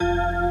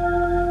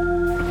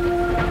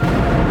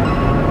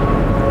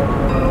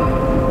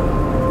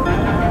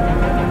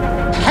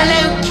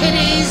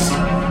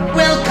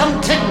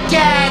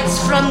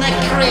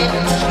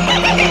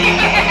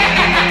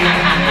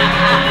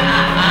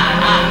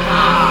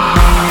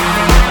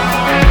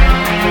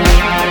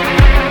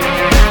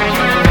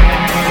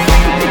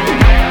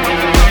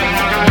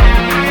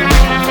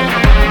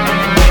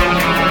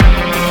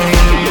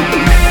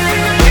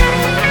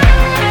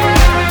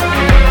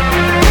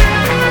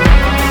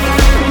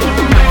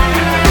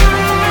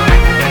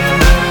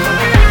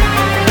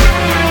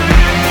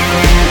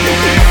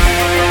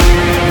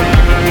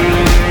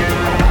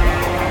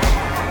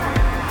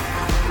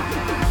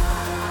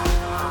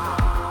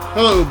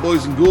Hello,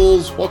 boys and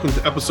ghouls. Welcome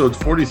to episode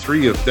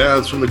 43 of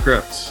Dads from the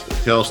Crypt, the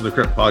Tales from the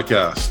Crypt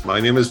podcast.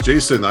 My name is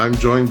Jason. I'm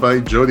joined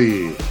by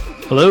Jody.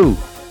 Hello.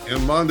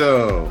 And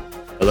Mondo.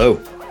 Hello.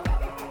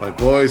 My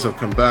boys have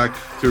come back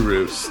to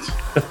roost.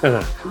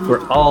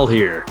 We're all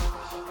here.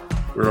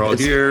 We're all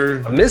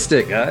here. I missed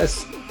it,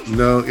 guys.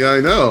 No, yeah,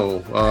 I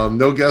know.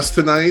 No guests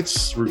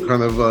tonight. We're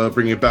kind of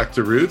bringing it back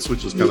to roots,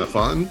 which is kind of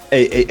fun.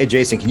 Hey,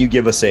 Jason, can you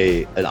give us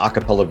an a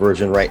cappella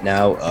version right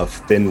now of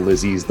Thin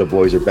Lizzy's "The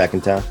Boys Are Back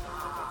in Town"?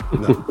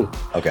 No.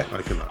 Okay.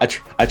 I cannot.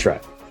 I try.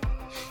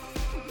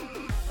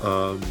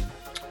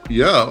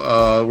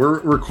 We're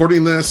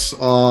recording this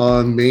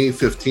on May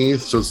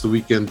 15th, so it's the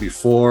weekend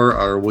before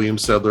our William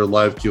Sadler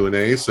live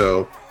Q&A.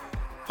 So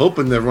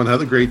hoping everyone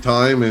had a great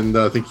time, and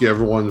thank you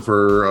everyone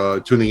for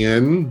tuning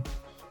in.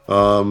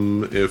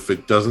 If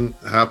it doesn't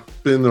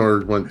happen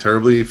or went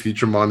terribly,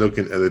 future Mondo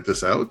can edit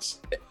this out.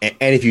 And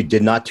if you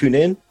did not tune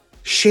in,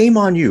 shame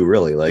on you,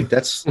 really. Like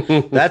that's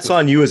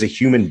on you as a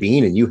human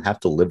being, and you have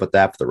to live with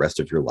that for the rest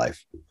of your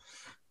life.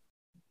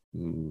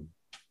 Don't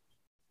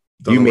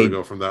You know where made- to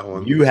go from that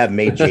one. You have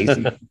made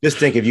Jason. Just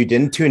think, if you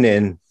didn't tune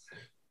in,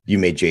 you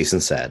made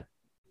Jason sad.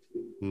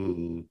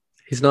 Hmm.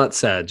 He's not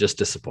sad, just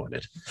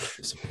disappointed.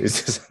 It's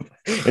just,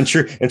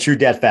 in true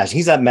dad fashion,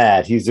 he's not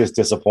mad. He's just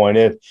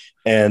disappointed.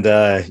 And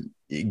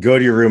go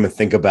to your room and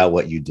think about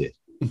what you did.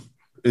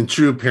 In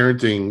true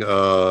parenting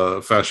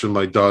fashion,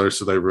 my daughter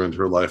said I ruined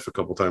her life a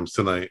couple times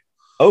tonight.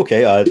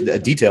 Okay,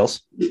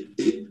 details.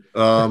 We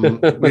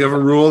have a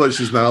rule that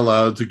she's not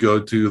allowed to go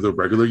to the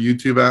regular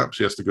YouTube app.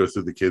 She has to go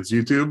through the kids'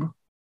 YouTube.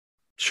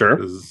 Sure.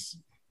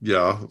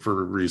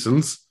 For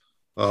reasons.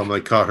 I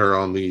caught her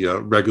on the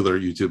regular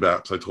YouTube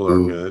app, so I told her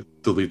I'm going to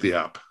delete the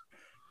app.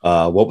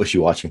 What was she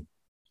watching?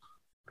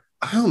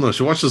 I don't know.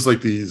 She watches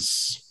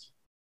these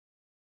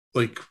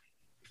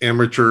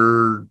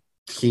amateur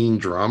teen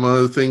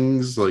drama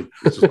things. It's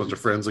just a bunch of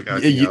friends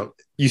acting out.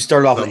 You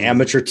started off with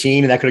amateur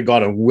teen, and that could have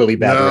gone in really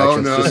bad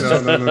directions.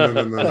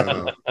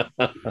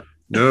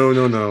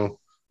 No.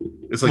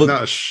 It's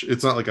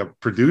it's not like a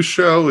produced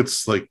show.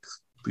 It's like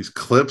these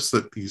clips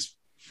that these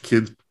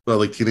kids,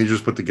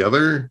 teenagers, put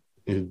together.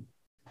 And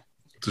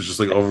it's just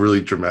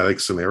overly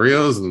dramatic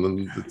scenarios, and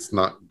then it's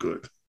not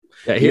good.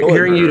 Yeah,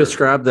 hearing you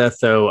describe that,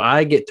 though,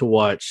 I get to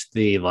watch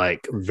the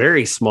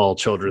very small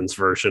children's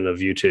version of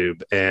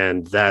YouTube,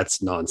 and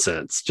that's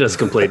nonsense, just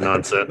complete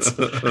nonsense.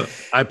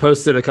 I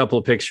posted a couple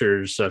of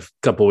pictures a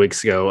couple of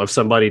weeks ago of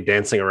somebody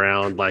dancing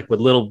around with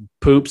little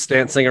poops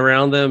dancing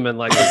around them and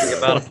thinking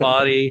about a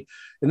potty.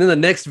 And then the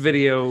next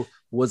video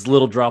was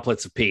little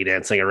droplets of pee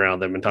dancing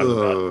around them and talking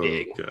about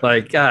peeing.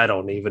 Okay. I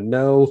don't even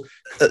know.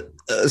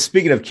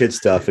 Speaking of kid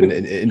stuff,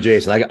 and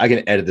Jason, I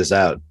can edit this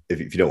out if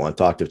you don't want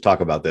to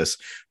talk about this.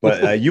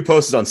 But you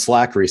posted on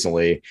Slack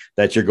recently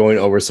that you're going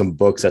over some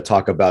books that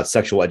talk about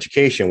sexual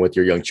education with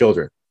your young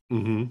children.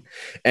 Mm-hmm.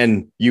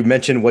 And you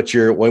mentioned one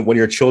of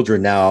your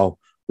children now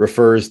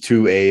refers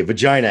to a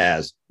vagina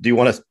as. Do you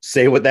want to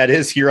say what that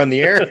is here on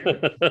the air?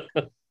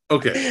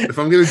 Okay, if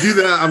I'm going to do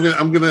that,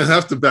 I'm gonna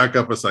have to back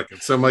up a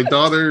second. So my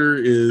daughter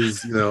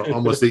is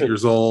almost 8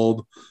 years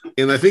old,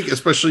 and I think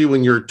especially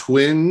when you're a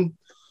twin,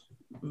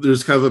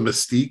 there's kind of a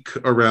mystique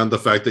around the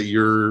fact that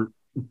your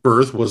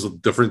birth was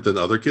different than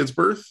other kids'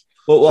 birth.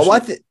 Well,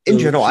 in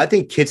general, I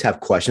think kids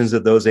have questions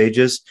at those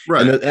ages,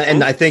 right?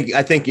 And I think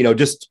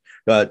just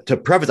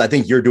to preface, I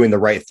think you're doing the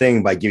right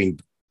thing by giving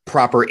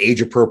proper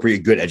age-appropriate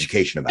good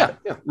education about it.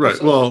 Yeah,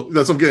 right. Well,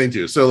 that's what I'm getting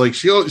to. So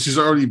she's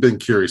already been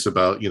curious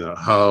about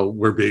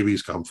where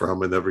babies come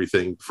from and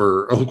everything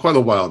for quite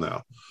a while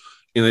now.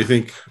 And I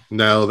think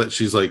now that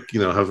she's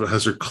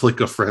has her clique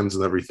of friends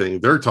and everything,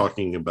 they're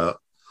talking about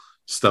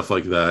stuff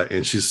like that,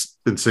 and she's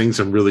been saying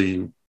some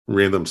really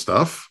random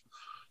stuff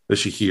that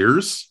she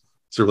hears.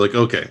 So we're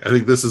okay, I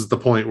think this is the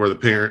point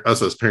where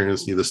us as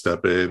parents need to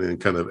step in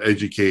and kind of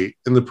educate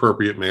in the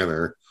appropriate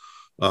manner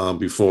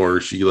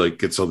before she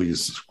gets all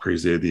these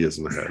crazy ideas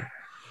in her head.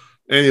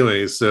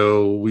 Anyway,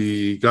 so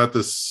we got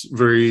this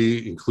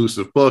very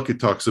inclusive book. It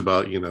talks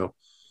about it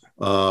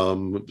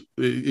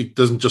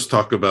doesn't just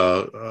talk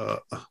about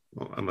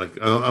I'm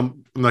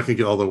not gonna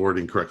get all the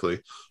wording correctly,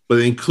 but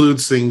it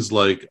includes things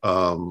like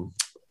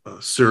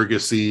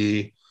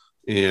surrogacy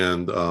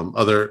and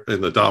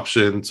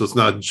adoption. So it's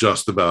not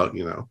just about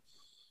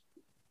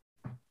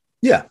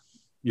Yeah.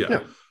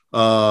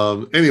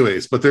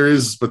 Anyways, but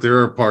there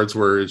are parts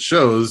where it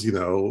shows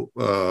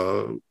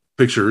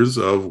pictures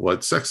of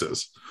what sex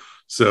is.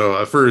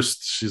 So at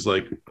first she's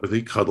like, are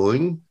they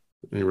cuddling?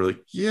 And we're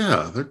like,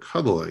 yeah, they're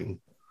cuddling.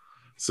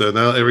 So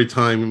now every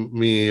time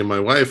me and my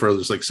wife are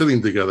just like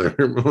sitting together,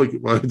 like,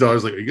 my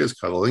daughter's like, "Are you guys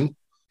cuddling?"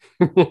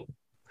 I'm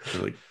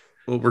like,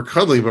 well, we're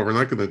cuddling, but we're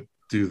not going to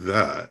do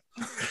that.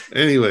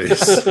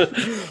 Anyways,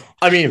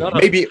 I mean,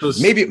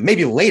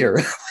 maybe later.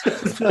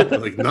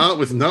 like not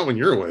when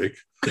you're awake.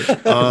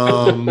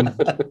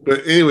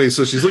 But anyway,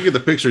 so she's looking at the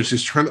picture.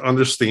 She's trying to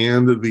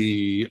understand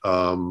the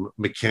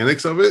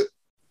mechanics of it,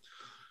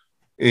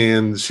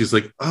 and she's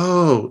like,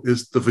 "Oh,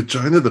 is the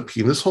vagina the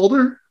penis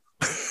holder?"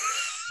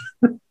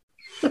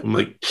 I'm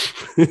like,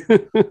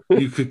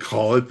 you could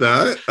call it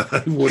that.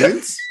 I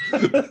wouldn't,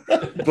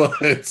 but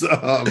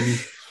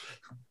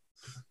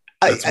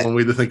that's one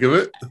way to think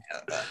of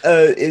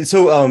it.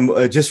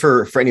 So just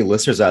for any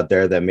listeners out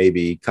there that may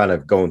be kind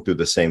of going through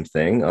the same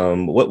thing,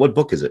 what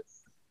book is it?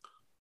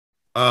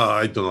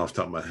 I don't know off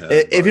the top of my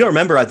head. If you don't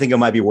remember, I think it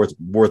might be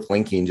worth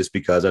linking, just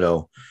because I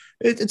know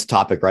it's a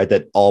topic, right,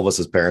 that all of us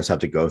as parents have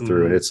to go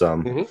through. And it's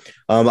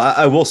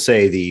I will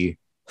say the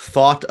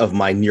thought of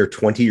my near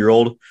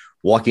 20-year-old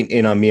walking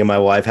in on me and my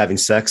wife having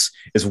sex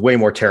is way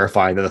more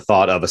terrifying than the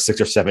thought of a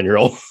 6 or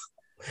 7-year-old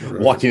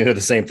walking into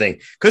the same thing.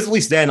 Because at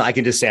least then I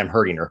can just say I'm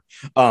hurting her.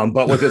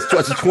 But with it's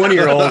a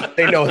 20-year-old,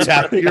 they know what's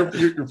happening.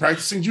 You're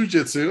practicing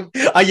jujitsu.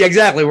 Yeah,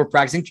 exactly. We're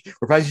practicing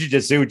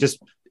jujitsu.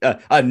 Just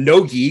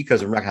no gi,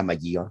 because I'm not gonna have my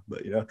gi on.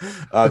 But you know,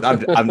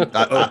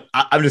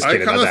 I'm just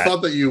kidding. I kind of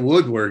thought that you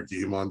would wear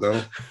gi,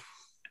 Mondo.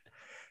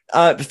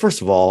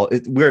 First of all,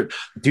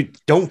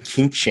 don't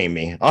kink shame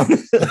me.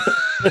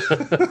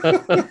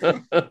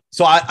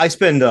 So I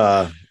spend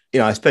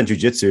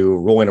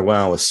jujitsu rolling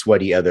around with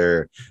sweaty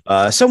other. We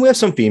have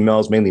some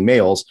females, mainly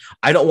males.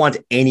 I don't want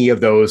any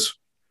of those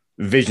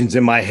visions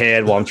in my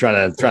head while I'm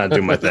trying to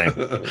do my thing.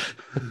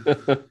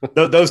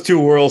 Those two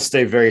worlds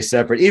stay very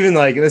separate. Even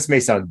like, this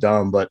may sound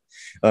dumb, but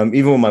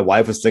even when my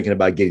wife was thinking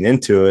about getting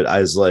into it,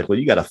 I was like, well,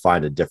 you got to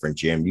find a different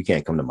gym. You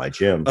can't come to my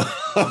gym.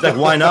 She's like,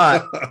 why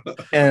not?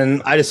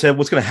 And I just said,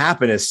 what's going to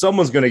happen is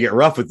someone's going to get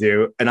rough with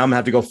you and I'm going to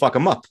have to go fuck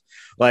them up.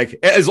 Like,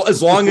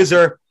 as long as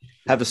they're,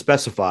 have to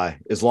specify,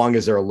 as long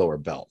as they're a lower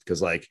belt.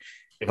 Because like,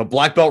 if a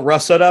black belt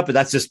rough set up,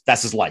 that's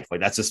his life. Like,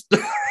 that's just,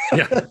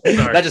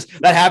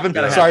 that happened.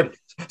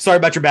 Sorry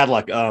about your bad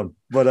luck.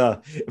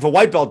 But if a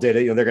white belt did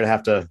it, they're going to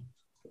have to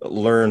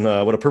learn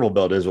what a purple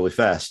belt is really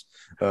fast.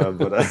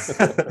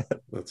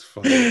 That's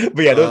funny.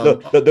 But yeah,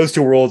 those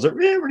two worlds are,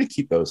 we're going to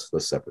keep those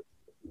separate.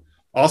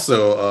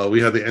 Also,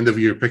 we had the end of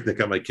year picnic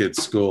at my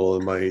kid's school,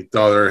 and my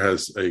daughter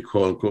has a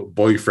quote unquote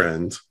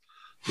boyfriend.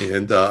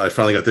 And I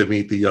finally got to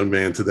meet the young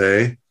man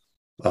today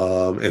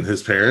and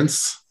his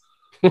parents.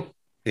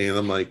 And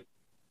I'm like,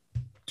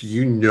 do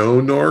you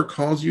know Nora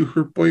calls you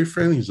her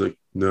boyfriend? He's like,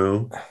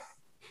 no.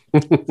 I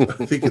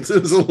think it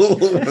was a little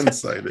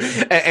one-sided.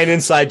 And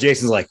inside,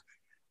 Jason's like,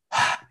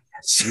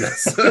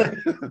 yes.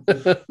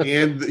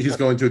 And he's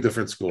going to a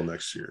different school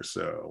next year.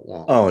 So,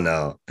 oh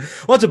no.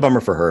 Well, it's a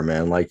bummer for her,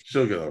 man. Like,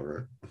 she'll get over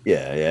it.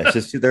 Yeah. It's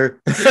just there.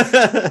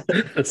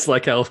 It's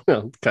like how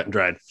cut and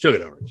dried. She'll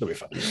get over it. She'll be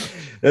fine.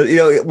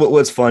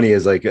 What's funny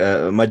is like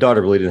my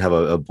daughter really didn't have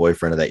a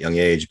boyfriend at that young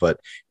age, but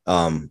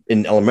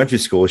in elementary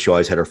school, she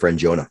always had her friend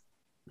Jonah.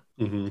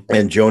 Mm-hmm.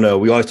 And Jonah,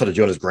 we always talked to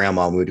Jonah's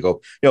grandma. And we would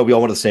go, we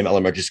all went to the same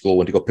elementary school,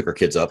 went to go pick our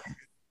kids up.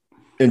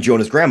 And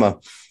Jonah's grandma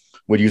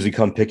would usually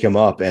come pick him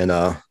up. And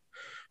I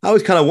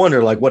always kind of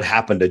wonder, like, what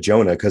happened to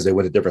Jonah, because they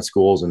went to different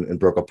schools and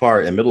broke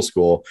apart in middle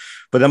school.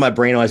 But then my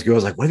brain always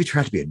goes, like, what if he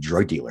turned out to be a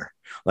drug dealer?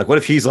 Like, what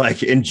if he's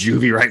like in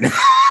juvie right now?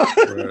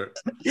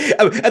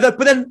 Right.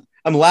 But then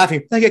I'm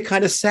laughing. I get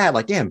kind of sad.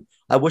 Like, damn,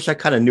 I wish I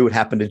kind of knew what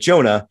happened to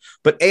Jonah.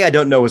 But A, I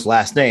don't know his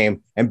last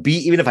name. And B,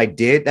 even if I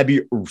did, that'd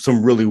be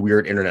some really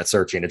weird internet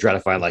searching to try to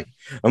find, like,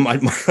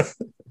 I'd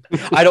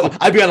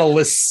be on a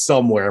list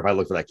somewhere if I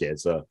looked for that kid.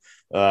 So,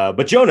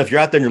 but Jonah, if you're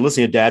out there and you're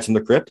listening to Dads from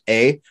the Crypt,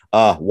 A,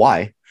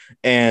 why?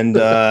 And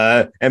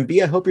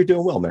B, I hope you're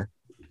doing well, man.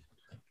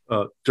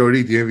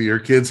 Jody, do you have your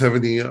kids have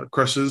any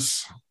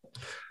crushes?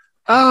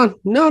 No,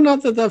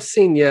 not that I've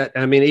seen yet.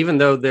 I mean, even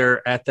though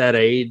they're at that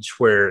age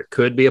where it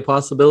could be a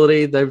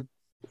possibility, they've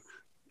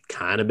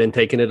kind of been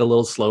taking it a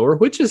little slower,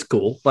 which is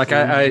cool. Like,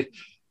 mm-hmm.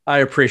 I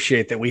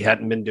appreciate that we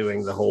hadn't been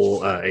doing the whole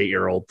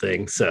 8-year-old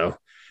thing. So,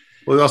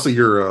 well, also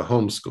you're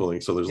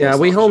homeschooling, so there's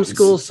we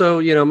homeschool. So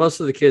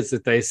most of the kids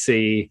that they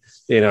see,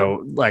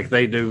 like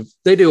they do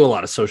a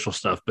lot of social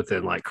stuff, but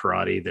then like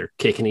karate, they're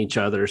kicking each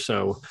other.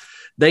 So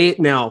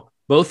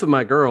both of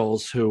my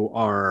girls, who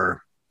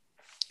are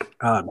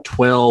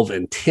 12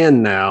 and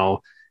 10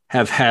 now,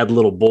 have had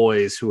little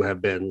boys who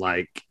have been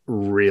like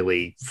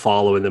really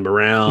following them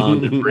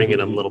around and bringing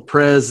them little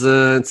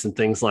presents and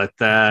things like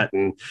that.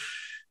 And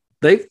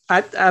they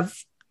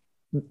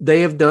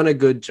have done a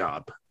good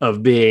job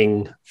of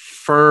being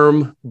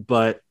firm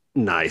but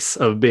nice,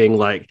 of being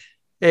like,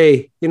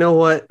 hey, you know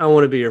what? I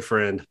want to be your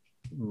friend,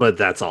 but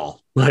that's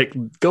all. Like,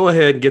 go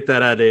ahead and get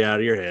that idea out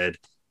of your head.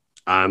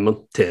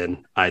 I'm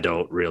 10. I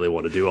don't really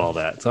want to do all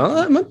that.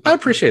 So I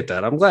appreciate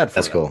that. I'm glad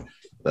for that.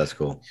 That's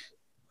cool.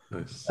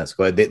 Nice. That's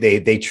good.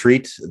 They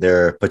treat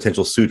their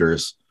potential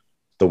suitors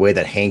the way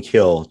that Hank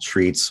Hill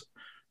treats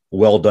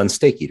well done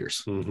steak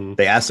eaters. Mhm.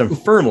 They ask them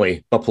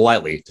firmly but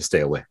politely to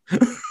stay away.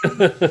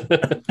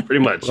 Pretty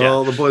much.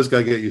 Well, the boys got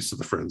to get used to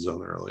the friend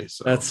zone early.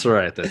 So That's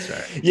right. That's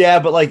right. Yeah,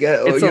 but like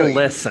It's a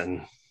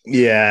lesson.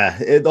 Yeah,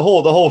 the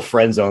whole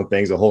friend zone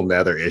thing's a whole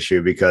nother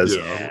issue because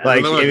like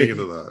I'm not getting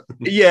into that.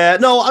 yeah,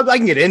 no, I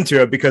can get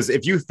into it because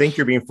if you think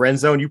you're being friend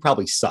zoned, you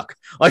probably suck.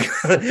 Like,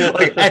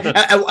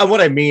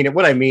 what I mean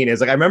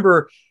is like I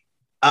remember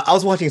I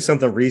was watching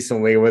something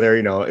recently where there,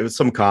 it was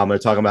some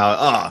comment talking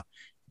about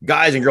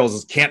guys and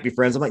girls can't be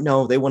friends. I'm like,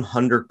 no, they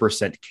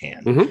 100%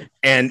 can. Mm-hmm.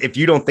 And if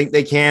you don't think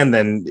they can,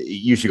 then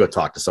you should go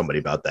talk to somebody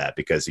about that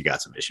because you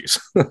got some issues.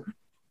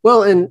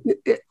 Well, and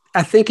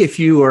I think if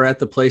you are at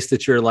the place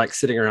that you're like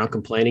sitting around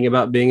complaining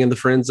about being in the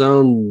friend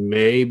zone,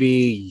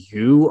 maybe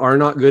you are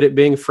not good at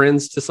being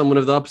friends to someone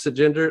of the opposite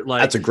gender.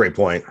 Like, that's a great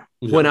point.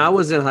 When I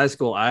was in high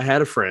school, I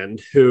had a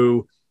friend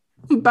who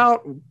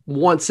about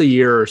once a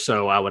year or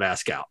so I would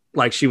ask out.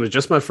 Like, she was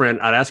just my friend.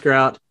 I'd ask her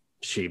out.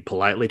 She'd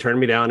politely turn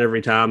me down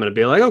every time and I'd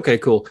be like, okay,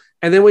 cool.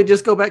 And then we'd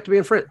just go back to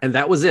being friends. And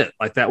that was it.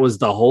 Like, that was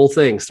the whole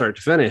thing, start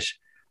to finish.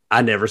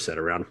 I never sat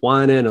around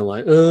whining and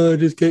like, I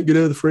just can't get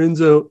out of the friend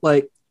zone.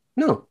 Like,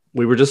 no,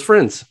 we were just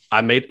friends.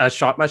 I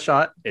shot my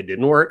shot. It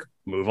didn't work.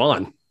 Move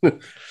on.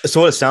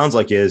 So what it sounds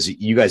like is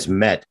you guys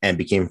met and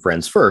became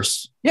friends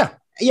first. Yeah.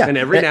 Yeah. And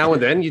every now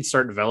and then you'd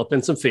start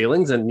developing some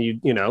feelings and you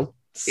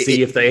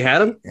see if they had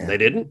them. Yeah. They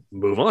didn't.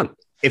 Move on.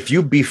 If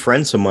you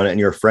befriend someone and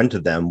you're a friend to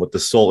them with the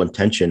sole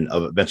intention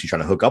of eventually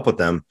trying to hook up with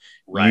them,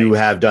 right, you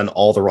have done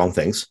all the wrong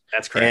things.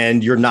 That's correct.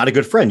 And you're not a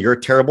good friend. You're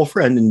a terrible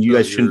friend and you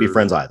guys shouldn't be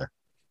friends either.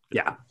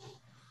 Yeah.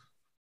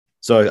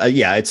 So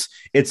it's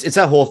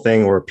that whole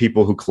thing where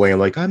people who claim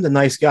like I'm the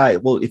nice guy.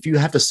 Well, if you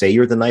have to say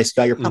you're the nice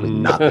guy, you're probably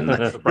not.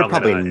 You're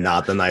probably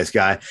not the nice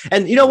guy.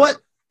 And you know what?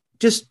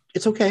 Just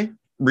it's okay.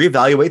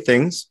 Reevaluate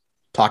things.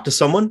 Talk to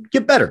someone.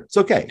 Get better. It's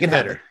okay. Get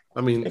better. I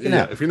mean,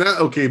 if you're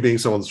not okay being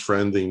someone's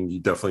friend, then you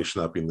definitely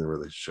should not be in the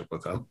relationship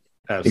with them.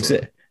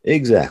 Absolutely.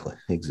 Exactly.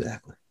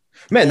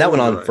 Man, that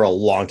went on for a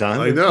long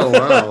time. I know.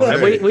 Wow.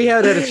 Hey. we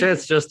haven't had a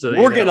chance just to.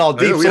 We're getting all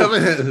deep. We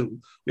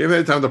haven't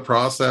had time to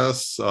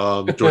process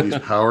Jordy's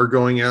power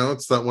going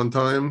out that one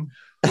time.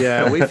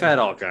 Yeah, we've had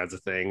all kinds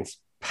of things: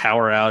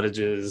 power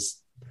outages,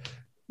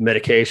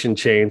 medication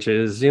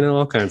changes,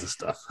 all kinds of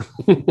stuff.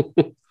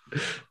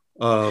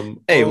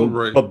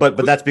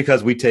 But that's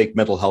because we take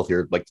mental health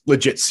here like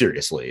legit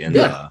seriously, and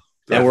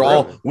and we're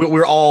all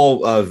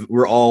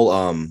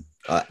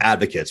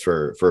advocates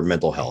for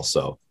mental health.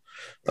 So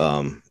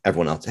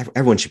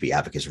everyone should be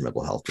advocates for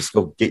mental health. Just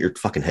go get your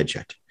fucking head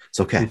checked.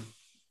 It's okay.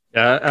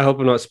 I hope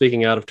I'm not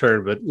speaking out of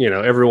turn, but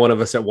every one of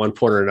us at one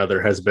point or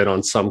another has been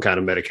on some kind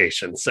of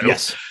medication. So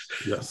yes.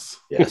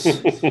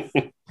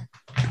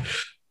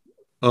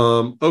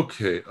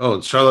 Okay. Oh,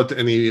 shout out to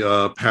any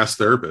past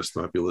therapists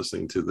might be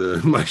listening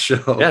to my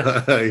show.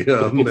 Yeah. I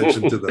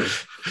mentioned to them.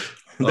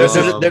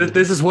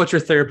 This is what your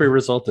therapy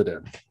resulted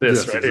in.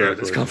 This yes, right here,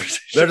 this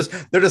conversation.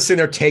 They're just sitting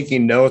there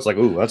taking notes, like,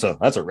 ooh,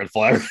 that's a red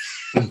flag.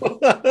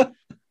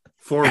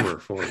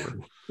 Former.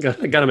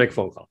 Got to make a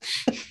phone call.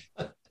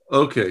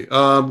 Okay.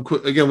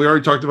 Again, we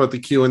already talked about the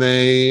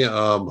Q&A.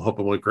 Hope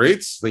it went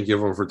great. Thank you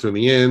everyone for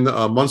tuning in.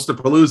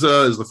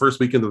 Monsterpalooza is the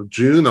first weekend of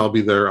June. I'll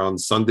be there on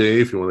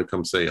Sunday if you want to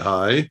come say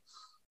hi.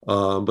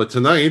 But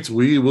tonight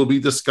we will be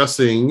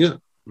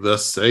discussing The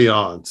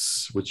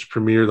Seance, which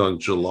premiered on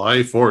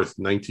July 4th,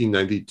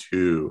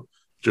 1992.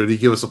 Jody,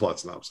 give us a plot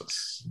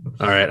synopsis.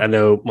 All right. I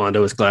know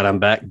Mondo is glad I'm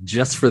back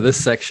just for this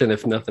section,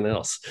 if nothing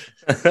else.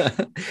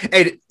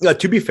 Hey,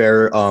 to be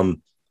fair,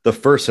 the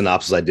first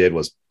synopsis I did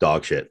was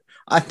dog shit.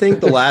 I think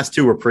the last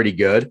two were pretty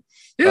good.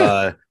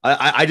 Yeah.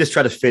 I just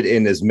try to fit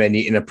in as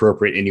many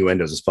inappropriate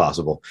innuendos as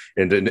possible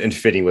and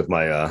fitting with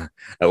my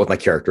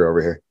character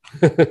over here.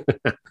 The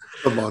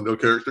Mondo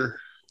character.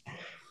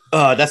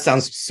 That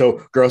sounds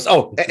so gross.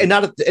 Oh, and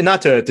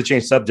not to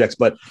change subjects,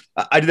 but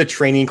I did a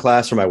training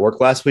class for my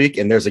work last week,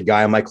 and there's a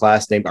guy in my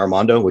class named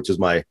Armando, which is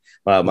my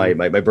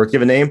birth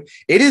given name.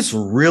 It is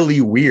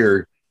really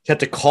weird to have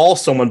to call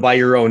someone by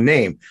your own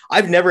name.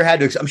 I've never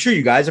had to. I'm sure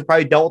you guys have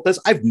probably dealt with this.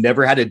 I've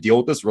never had to deal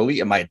with this really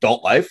in my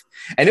adult life,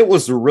 and it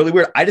was really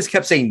weird. I just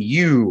kept saying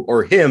you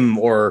or him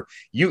or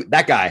you,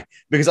 that guy,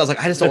 because I was like,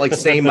 I just don't like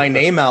saying my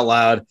name out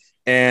loud.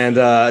 And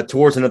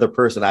towards another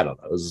person, I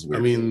don't know. It was weird.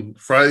 I mean,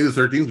 Friday the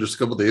 13th, just a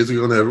couple days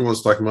ago, and everyone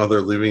was talking about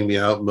they're leaving me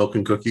out milk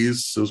and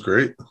cookies. It was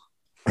great.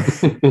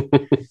 I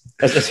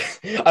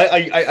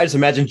just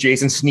imagine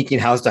Jason sneaking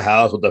house to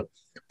house with the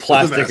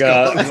plastic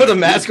with a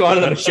mask on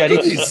and a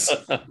machete,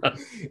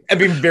 and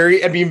being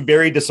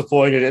very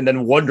disappointed, and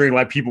then wondering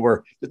why people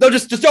were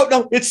just don't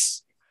know.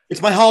 It's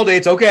my holiday.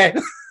 It's okay.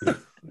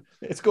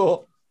 It's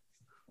cool.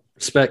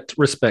 Respect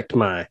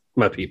my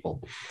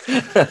people.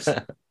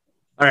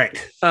 All right.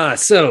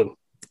 So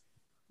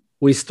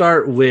we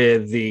start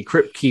with the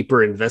Crypt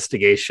Keeper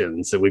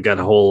investigations, and we've got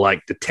a whole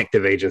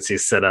detective agency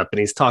set up, and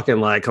he's talking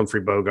like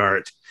Humphrey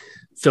Bogart,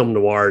 film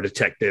noir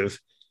detective.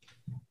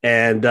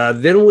 And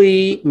then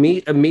we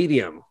meet a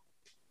medium,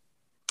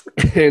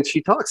 and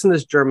she talks in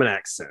this German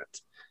accent.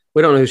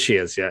 We don't know who she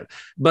is yet,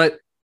 but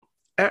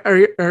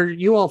Are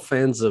you all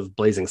fans of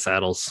Blazing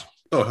Saddles?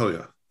 Oh, hell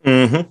yeah.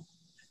 Mm-hmm.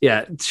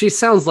 Yeah, she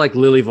sounds like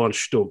Lily von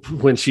Stump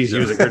when she's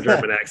using her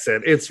German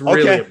accent. It's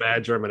really a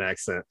bad German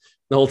accent.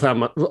 The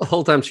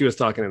whole time she was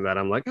talking in that,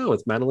 I'm like, oh,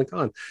 it's Madeline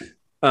Kahn.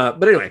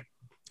 But anyway,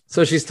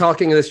 so she's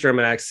talking in this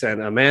German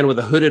accent. A man with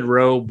a hooded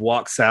robe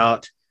walks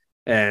out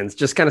and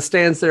just kind of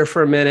stands there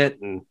for a minute,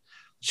 and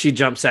she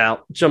jumps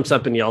up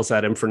and yells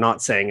at him for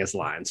not saying his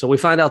line. So we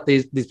find out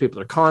these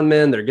people are con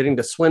men. They're getting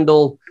to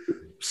swindle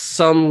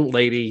some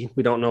lady.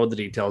 We don't know the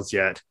details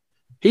yet.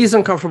 He's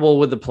uncomfortable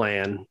with the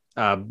plan,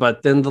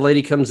 but then the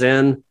lady comes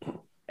in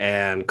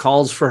and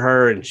calls for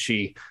her, and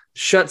she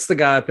shuts the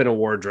guy up in a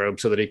wardrobe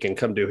so that he can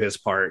come do his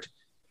part.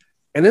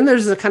 And then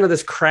there's kind of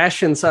this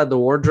crash inside the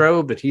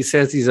wardrobe that he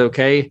says he's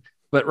okay.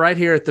 But right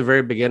here at the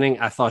very beginning,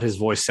 I thought his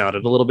voice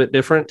sounded a little bit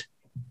different.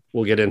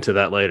 We'll get into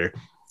that later.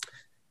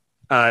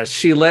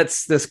 She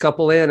lets this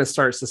couple in and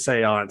starts the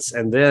seance.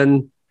 And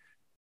then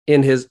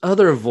in his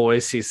other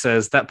voice, he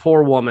says, that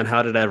poor woman,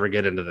 how did I ever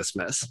get into this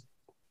mess?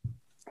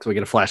 So we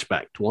get a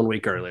flashback to 1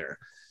 week earlier.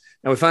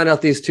 And we find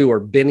out these two are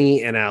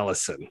Benny and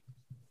Allison,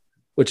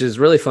 which is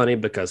really funny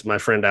because my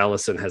friend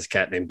Allison has a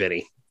cat named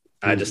Benny.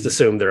 I just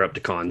assume they're up to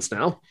cons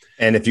now.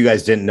 And if you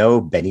guys didn't know,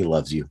 Benny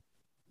loves you.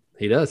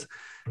 He does.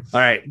 All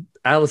right.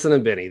 Allison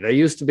and Benny, they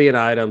used to be an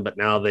item, but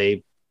now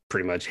they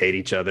pretty much hate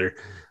each other.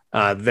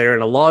 They're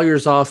in a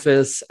lawyer's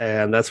office,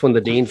 and that's when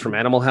the dean from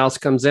Animal House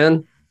comes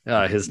in.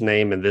 His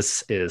name in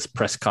this is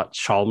Prescott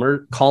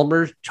Chalmers,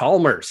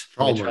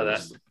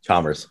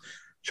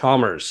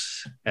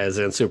 as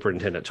in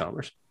Superintendent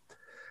Chalmers.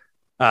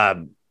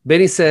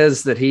 Benny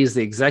says that he's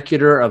the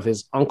executor of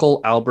his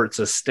uncle Albert's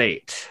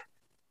estate.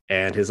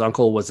 And his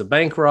uncle was a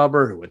bank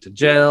robber who went to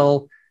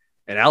jail.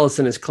 And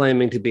Allison is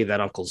claiming to be that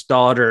uncle's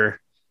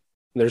daughter.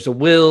 There's a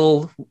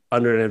will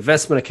under an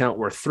investment account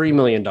worth $3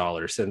 million.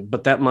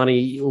 But that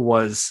money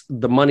was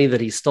the money that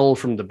he stole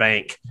from the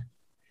bank.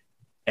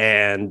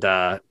 And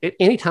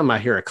anytime I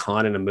hear a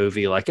con in a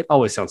movie, like, it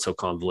always sounds so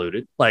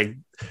convoluted. Like,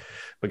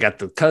 we got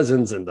the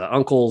cousins and the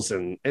uncles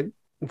and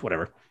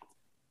whatever.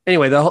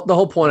 Anyway, the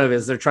whole point of it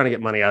is they're trying to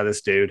get money out of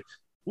this dude.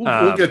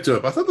 We'll get to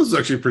it. I thought this was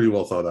actually a pretty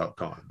well thought out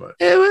con, but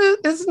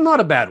it's not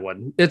a bad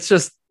one. It's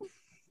just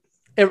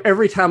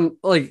every time,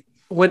 like,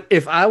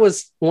 if I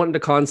was wanting to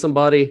con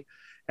somebody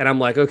and I'm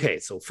like, okay,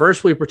 so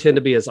first we pretend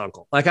to be his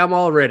uncle. Like, I'm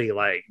already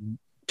like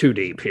too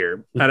deep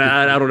here, and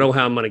I don't know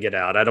how I'm going to get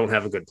out. I don't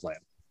have a good plan.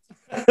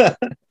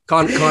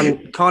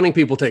 Conning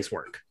people takes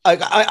work.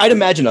 I'd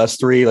imagine us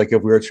three, like,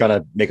 if we were trying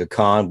to make a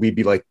con, we'd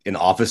be like in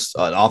office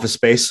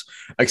space,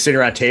 like sitting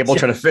around a table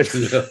trying to fit.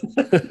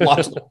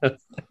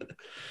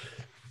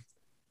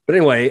 But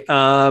anyway,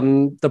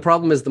 the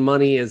problem is the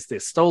money is the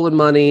stolen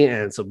money.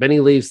 And so Benny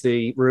leaves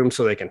the room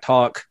so they can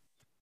talk.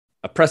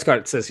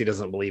 Prescott says he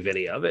doesn't believe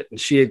any of it, and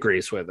she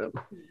agrees with him.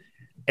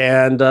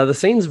 And the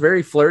scene's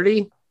very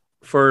flirty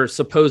for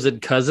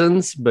supposed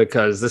cousins,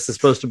 because this is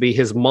supposed to be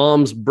his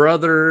mom's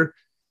brother.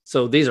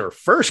 So these are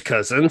first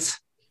cousins.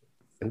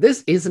 And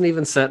this isn't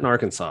even set in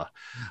Arkansas.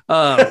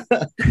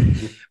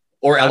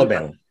 Or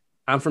Alabama.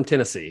 I'm from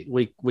Tennessee.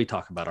 We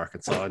talk about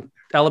Arkansas and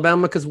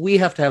Alabama because we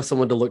have to have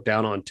someone to look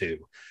down on too.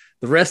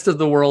 The rest of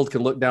the world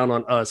can look down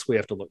on us. We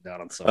have to look down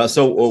on someone.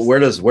 So where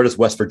does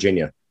West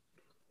Virginia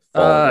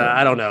fall?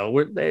 I don't know.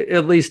 We're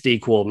at least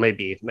equal,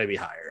 maybe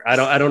higher.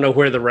 I don't know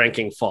where the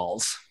ranking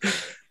falls.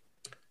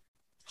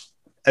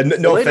 And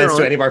no offense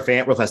to any of our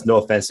fans. Well, that's no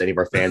offense to any of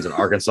our fans in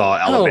Arkansas,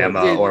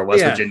 Alabama, or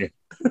West Virginia.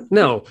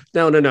 No.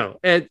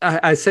 And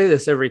I say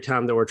this every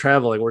time that we're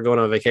traveling. We're going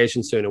on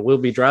vacation soon, and we'll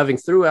be driving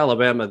through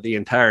Alabama the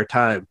entire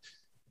time.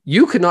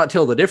 You could not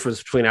tell the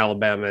difference between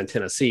Alabama and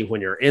Tennessee when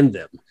you're in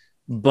them,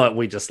 but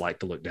we just like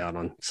to look down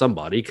on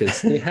somebody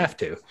because you have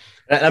to.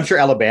 And I'm sure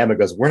Alabama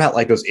goes, we're not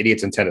like those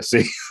idiots in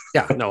Tennessee.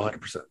 Yeah, no,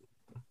 100%.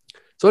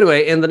 So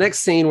anyway, in the next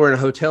scene, we're in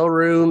a hotel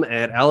room,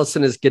 and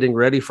Allison is getting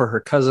ready for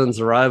her cousin's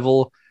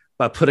arrival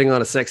by putting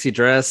on a sexy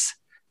dress.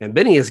 And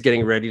Benny is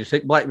getting ready to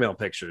take blackmail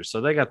pictures.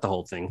 So they got the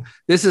whole thing.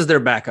 This is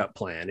their backup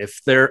plan.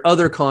 If their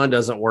other con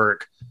doesn't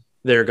work,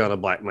 they're going to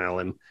blackmail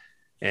him.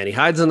 And he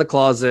hides in the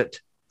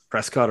closet.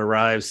 Prescott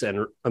arrives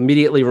and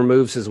immediately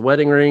removes his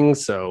wedding ring.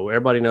 So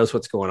everybody knows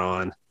what's going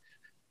on.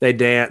 They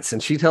dance.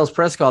 And she tells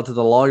Prescott that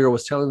the lawyer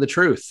was telling the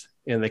truth.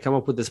 And they come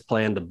up with this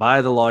plan to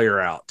buy the lawyer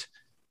out.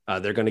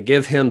 They're going to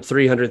give him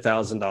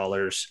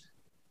 $300,000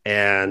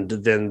 and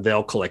then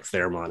they'll collect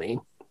their money.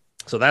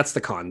 So that's the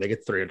con. They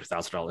get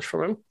 $300,000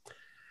 from him.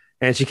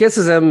 And she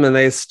kisses him and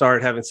they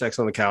start having sex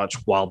on the couch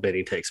while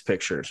Benny takes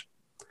pictures.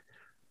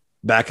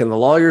 Back in the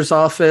lawyer's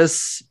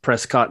office,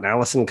 Prescott and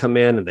Allison come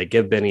in and they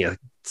give Benny a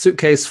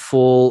suitcase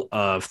full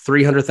of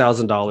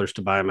 $300,000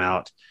 to buy him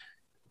out.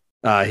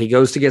 He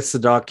goes to get the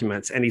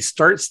documents and he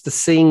starts to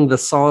sing the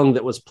song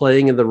that was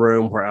playing in the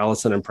room where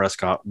Allison and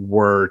Prescott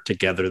were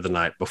together the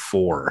night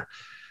before,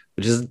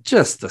 which is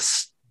just the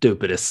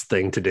stupidest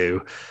thing to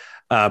do.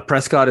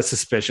 Prescott is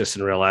suspicious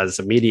and realizes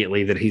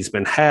immediately that he's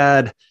been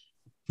had.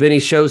 Then he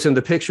shows him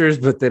the pictures,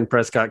 but then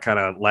Prescott kind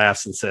of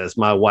laughs and says,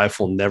 "My wife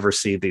will never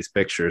see these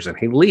pictures," and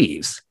he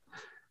leaves.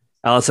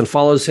 Allison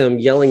follows him,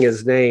 yelling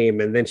his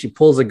name, and then she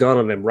pulls a gun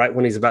on him right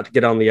when he's about to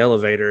get on the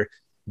elevator.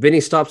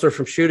 Benny stops her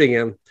from shooting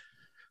him,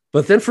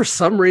 but then for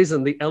some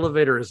reason, the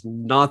elevator is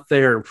not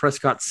there, and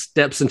Prescott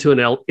steps into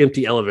an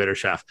empty elevator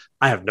shaft.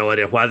 I have no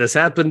idea why this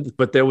happened,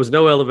 but there was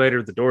no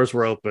elevator. The doors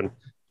were open.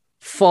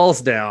 Falls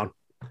down,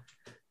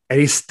 and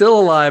he's still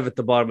alive at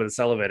the bottom of this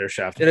elevator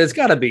shaft. And it's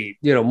got to be,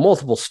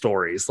 multiple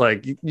stories.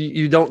 Like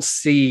you don't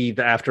see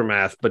the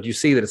aftermath, but you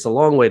see that it's a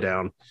long way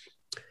down.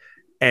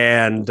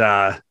 And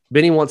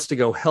Benny wants to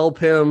go help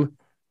him,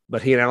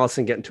 but he and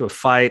Allison get into a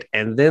fight,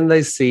 and then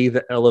they see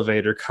the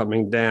elevator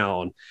coming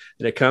down,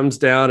 and it comes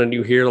down, and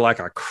you hear like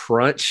a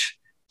crunch,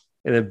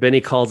 and then Benny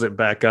calls it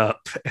back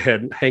up,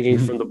 and hanging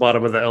from the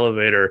bottom of the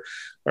elevator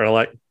are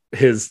like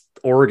his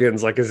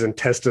organs, like his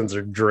intestines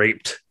are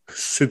draped.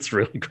 It's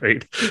really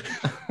great.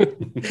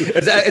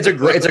 It's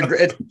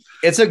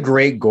a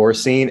great gore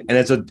scene, and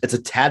it's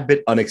a tad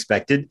bit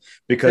unexpected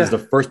because the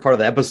first part of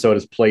the episode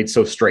is played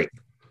so straight.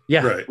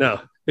 Yeah, right.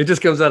 No, it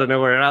just comes out of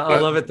nowhere. And I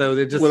love it, though.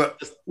 It just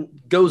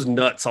goes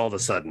nuts all of a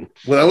sudden.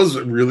 What I was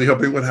really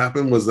hoping would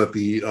happen was that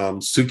the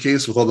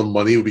suitcase with all the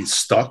money would be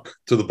stuck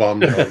to the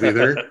bottom of the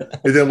elevator.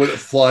 And then when it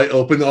fly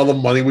open, all the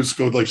money would just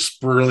go like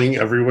spiraling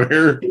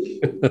everywhere.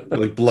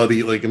 Like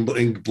bloody, like in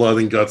blood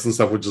and guts and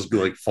stuff would just be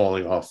like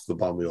falling off the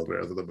bottom of the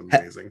elevator. That would have been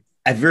amazing.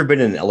 Have you ever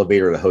been in an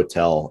elevator at a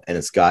hotel and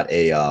it's got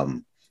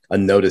a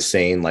notice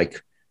saying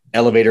like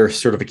elevator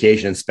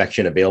certification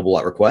inspection available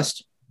at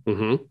request?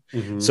 Mm-hmm.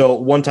 Mm-hmm. So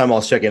one time I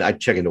check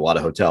into a lot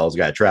of hotels,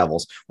 guy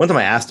travels. One time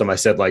I asked him, I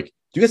said, like, do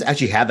you guys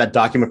actually have that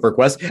document for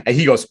request? And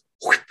he goes,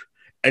 whoop,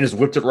 and just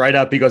whipped it right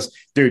up. He goes,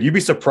 dude, you'd be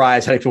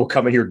surprised how many people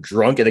come in here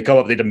drunk and they come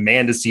up, they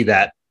demand to see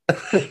that.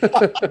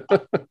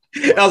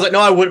 And I was like, no,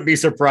 I wouldn't be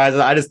surprised.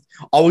 I just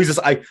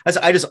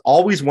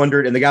always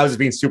wondered, and the guy was just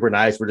being super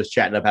nice. We're just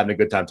chatting up, having a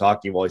good time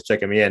talking while he's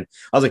checking me in.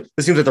 I was like,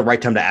 this seems like the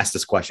right time to ask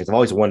this question. I've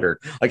always wondered,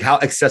 like, how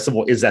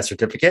accessible is that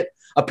certificate?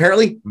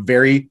 Apparently,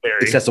 very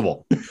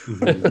accessible.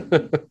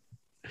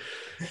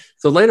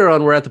 So later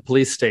on, we're at the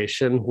police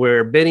station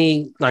where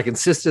Benny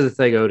insisted that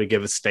they go to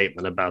give a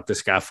statement about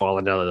this guy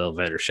falling down the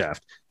elevator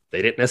shaft.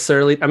 They didn't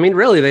necessarily,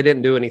 really, they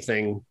didn't do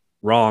anything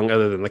wrong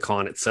other than the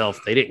con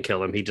itself. They didn't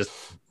kill him. He just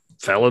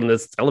fell in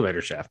this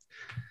elevator shaft.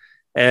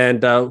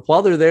 And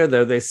while they're there,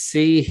 though, they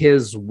see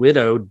his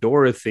widow,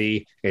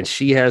 Dorothy, and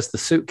she has the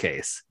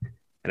suitcase.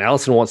 And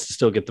Allison wants to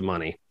still get the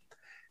money.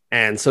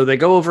 And so they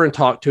go over and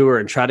talk to her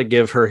and try to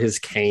give her his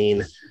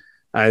cane.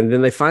 And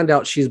then they find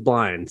out she's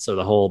blind. So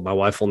the whole, my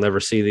wife will never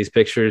see these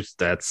pictures.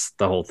 That's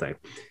the whole thing.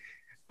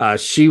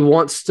 She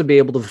wants to be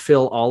able to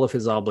fulfill all of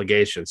his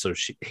obligations. So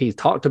he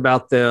talked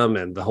about them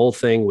and the whole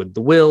thing with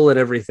the will and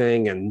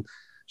everything. And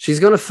she's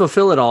going to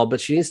fulfill it all,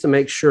 but she needs to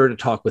make sure to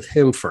talk with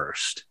him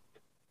first.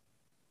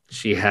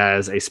 She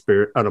has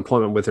an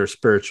appointment with her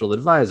spiritual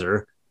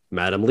advisor,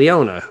 Madame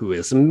Leona, who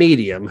is a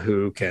medium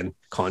who can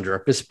conjure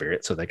up his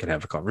spirit so they can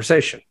have a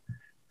conversation.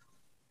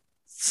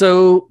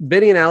 So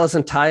Benny and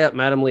Allison tie up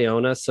Madame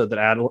Leona so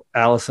that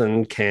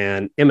Allison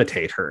can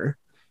imitate her.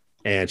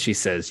 And she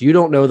says, you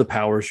don't know the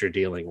powers you're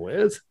dealing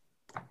with,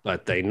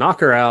 but they knock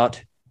her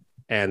out.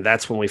 And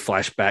that's when we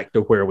flash back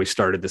to where we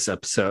started this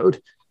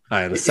episode.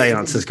 And the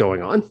seance is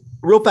going on.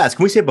 Real fast,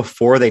 can we say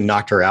before they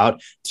knocked her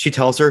out, she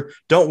tells her,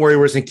 don't worry,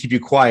 we're just going to keep you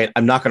quiet.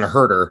 I'm not going to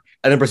hurt her.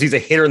 And then proceeds to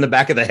hit her in the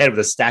back of the head with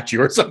a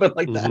statue or something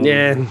like that.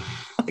 Yeah.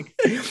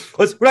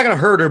 We're not going to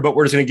hurt her, but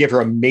we're just going to give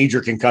her a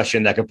major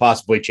concussion that could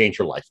possibly change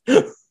her life.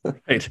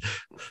 Right.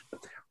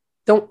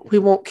 We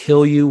won't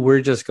kill you.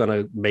 We're just going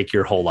to make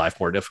your whole life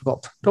more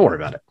difficult. Don't worry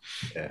about it.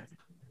 Yeah.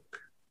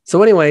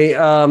 So anyway,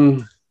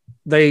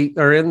 they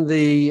are in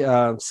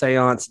the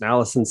seance, and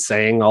Allison's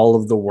saying all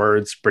of the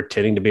words,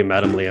 pretending to be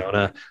Madame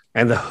Leona,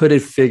 and the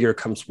hooded figure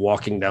comes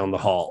walking down the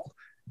hall.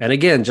 And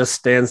again, just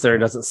stands there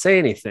and doesn't say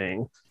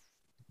anything.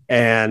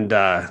 And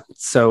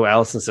so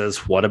Allison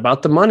says, what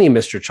about the money,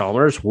 Mr.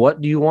 Chalmers? What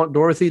do you want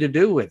Dorothy to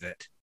do with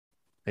it?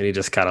 And he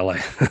just kind of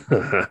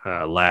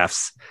like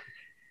laughs.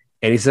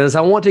 And he says,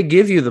 I want to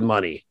give you the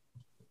money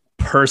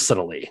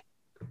personally.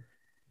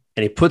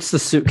 And he puts the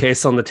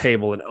suitcase on the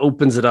table and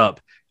opens it up,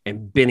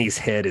 and Benny's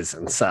head is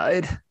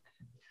inside.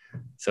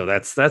 So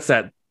that's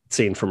that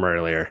scene from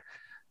earlier.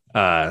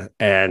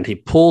 And he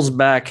pulls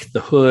back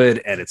the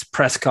hood, and it's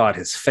Prescott.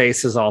 His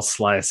face is all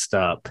sliced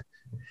up.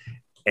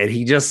 And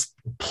he just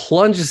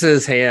plunges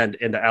his hand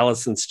into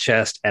Allison's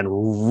chest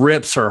and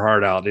rips her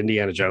heart out,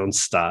 Indiana Jones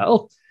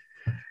style.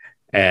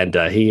 And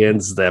he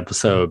ends the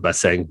episode by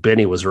saying,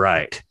 Benny was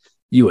right.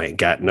 You ain't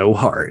got no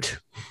heart.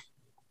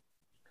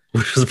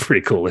 Which is a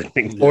pretty cool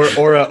ending.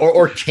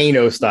 Or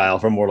Kano style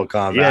from Mortal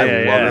Kombat.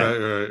 Yeah, I love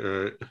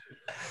it. Right.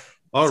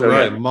 All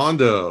right,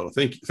 Mondo.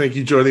 Thank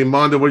you, Jody.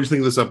 Mondo, what do you think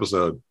of this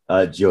episode?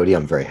 Jody,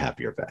 I'm very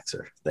happy you're back,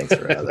 sir. Thanks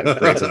for that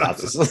great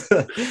synopsis.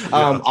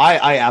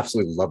 I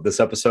absolutely love this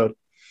episode.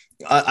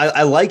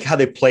 I like how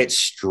they play it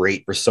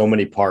straight for so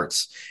many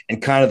parts,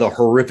 and kind of the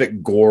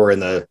horrific gore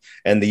and the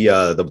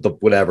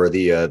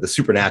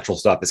supernatural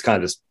stuff is kind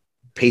of just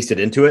pasted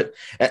into it.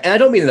 And I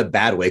don't mean in a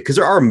bad way, because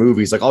there are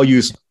movies, like I'll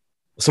use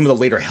some of the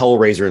later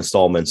Hellraiser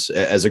installments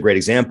as a great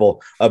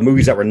example of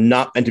movies that were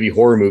not meant to be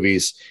horror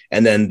movies,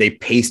 and then they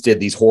pasted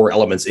these horror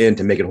elements in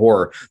to make it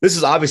horror. This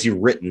is obviously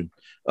written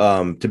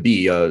to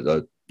be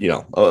a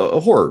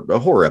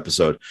horror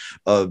episode.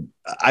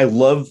 I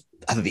thought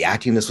the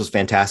acting in this was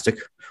fantastic.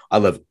 I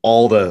love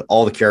all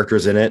the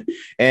characters in it,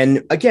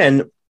 and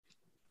again,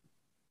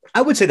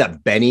 I would say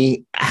that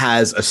Benny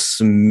has a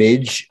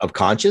smidge of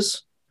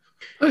conscience.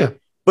 Oh yeah,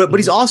 but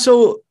he's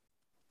also.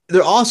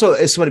 There also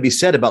is something to be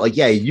said about like,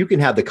 yeah, you can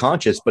have the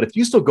conscience, but if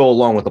you still go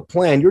along with the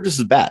plan, you're just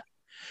as bad.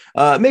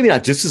 Maybe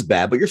not just as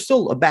bad, but you're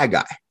still a bad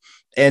guy.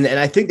 And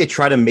I think they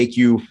try to make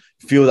you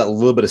feel that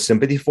little bit of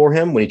sympathy for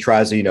him when he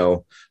tries to,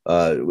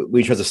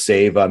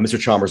 save Mr.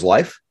 Chalmers'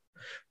 life.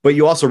 But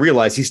you also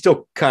realize he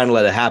still kind of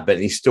let it happen,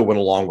 and he still went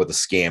along with the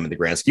scam in the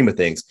grand scheme of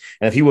things.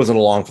 And if he wasn't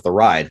along for the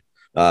ride,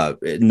 none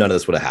of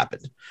this would have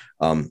happened.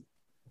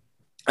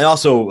 I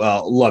also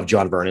love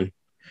John Vernon.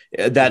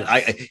 That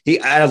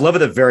I love at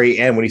the very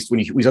end when he's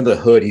under the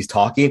hood, he's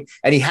talking,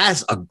 and he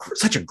has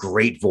such a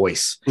great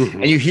voice,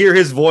 and you hear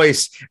his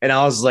voice, and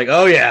I was like,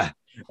 oh yeah,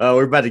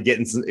 we're about to get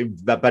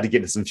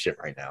into some shit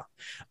right now.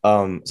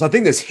 So I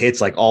think this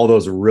hits like all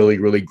those really,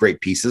 really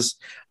great pieces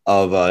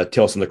of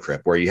Tales from the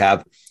Crypt, where you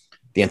have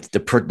the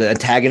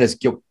antagonists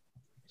get,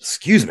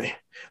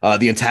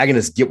 the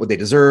antagonists get what they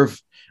deserve.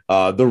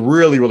 The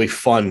really, really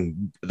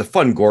fun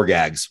gore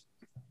gags,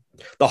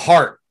 the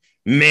heart,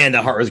 man,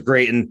 that heart was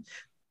great.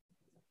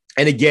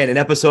 And again, an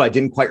episode I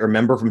didn't quite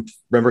remember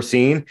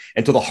seeing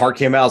until the heart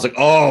came out. I was like,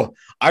 oh,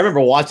 I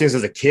remember watching this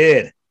as a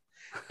kid.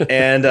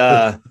 And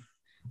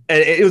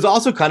it was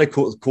also kind of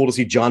cool to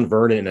see John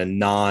Vernon in a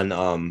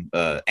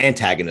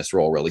non-antagonist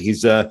role, really.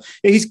 He's the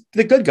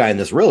good guy in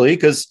this, really,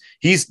 because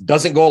he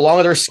doesn't go along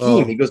with their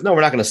scheme. He goes, no, we're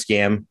not going to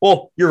scam.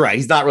 Well, you're right.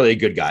 He's not really a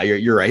good guy.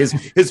 You're right.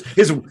 His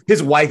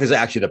wife is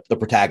actually the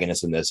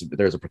protagonist in this.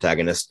 There's a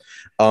protagonist.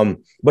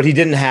 But he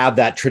didn't have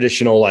that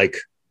traditional, like,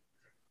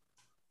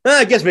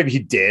 I guess maybe he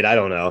did. I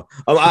don't know.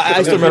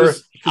 I still remember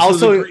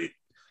also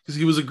because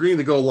he was agreeing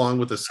to go along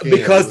with the scam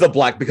because of the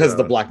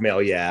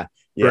blackmail. Yeah.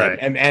 Right.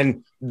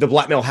 And the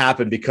blackmail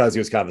happened because he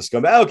was kind of a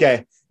scumbag.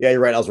 Okay. Yeah, you're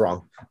right. I was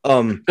wrong.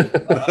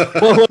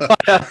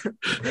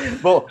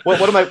 Well,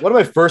 one of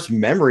my first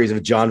memories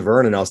of John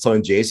Vernon, I was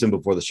telling Jason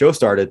before the show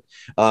started,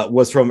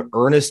 was from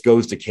Ernest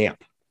Goes to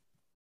Camp.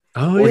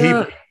 Oh,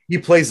 yeah. He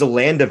plays the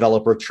land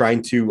developer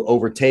trying to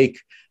overtake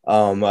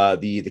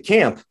the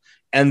camp.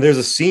 And there's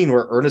a scene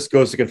where Ernest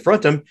goes to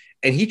confront him,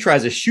 and he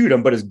tries to shoot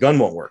him, but his gun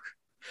won't work.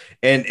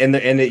 And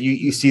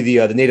you see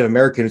the Native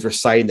Americans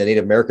reciting the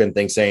Native American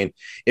thing, saying,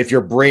 "If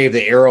you're brave,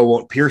 the arrow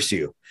won't pierce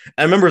you."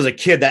 I remember as a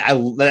kid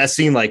that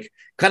scene like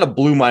kind of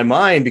blew my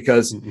mind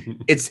because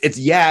it's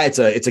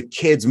a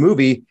kid's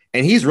movie,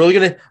 and he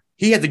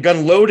had the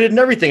gun loaded and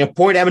everything, and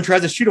pointed at him and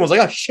tries to shoot him. I was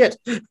like, oh shit,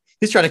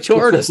 he's trying to kill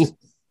Ernest.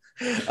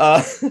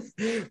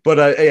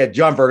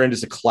 John Vernon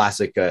is a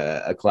classic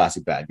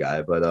bad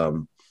guy, but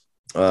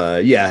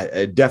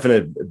a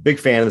definite big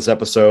fan of this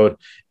episode.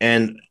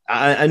 And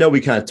I know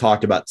we kind of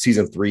talked about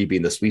season 3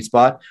 being the sweet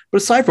spot,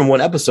 but aside from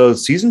one episode,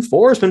 season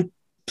 4 has been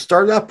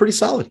started out pretty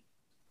solid.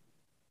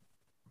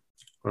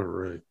 All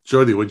right,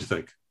 Jody, what'd you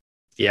think?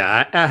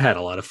 Yeah, I had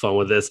a lot of fun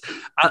with this.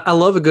 I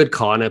love a good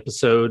con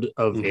episode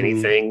of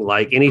anything.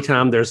 Like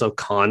anytime there's a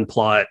con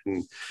plot,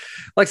 and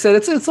like I said,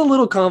 it's a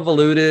little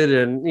convoluted,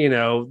 and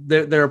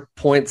there are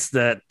points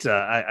that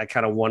I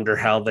kind of wonder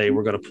how they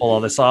were going to pull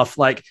all this off.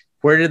 Like,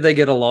 where did they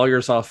get a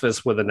lawyer's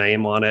office with a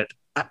name on it?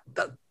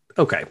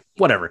 Okay,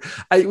 whatever.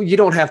 You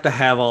don't have to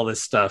have all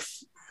this stuff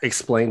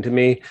explained to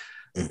me.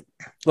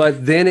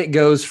 But then it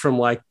goes from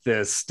like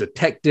this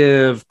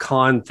detective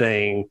con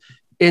thing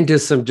into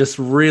some just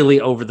really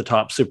over the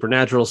top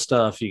supernatural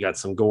stuff. You got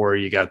some gore.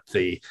 You got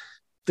the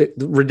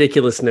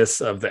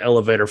ridiculousness of the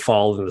elevator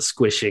fall and the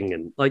squishing,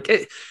 and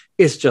like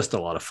it's just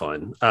a lot of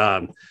fun.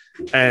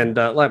 And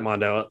like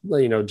Mondo,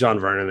 John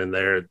Vernon in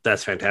there,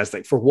 that's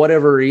fantastic. For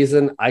whatever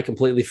reason, I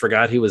completely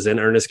forgot he was in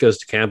Ernest Goes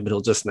to Camp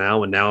until just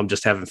now, and now I'm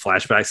just having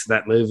flashbacks to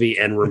that movie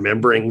and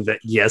remembering that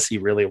yes, he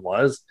really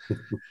was.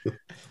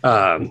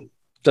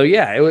 So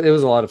yeah, it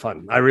was a lot of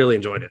fun. I really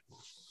enjoyed it.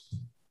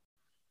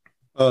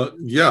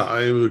 Yeah,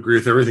 I agree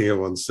with everything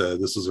everyone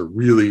said. This was a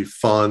really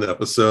fun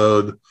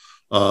episode.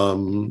 It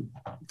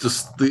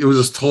was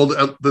just told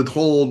the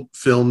whole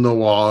film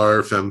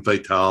noir, femme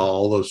fatale,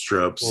 all those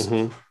tropes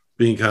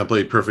being kind of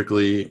played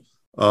perfectly.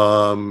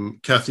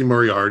 Kathy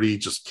Moriarty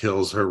just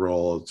kills her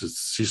role.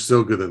 She's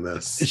so good in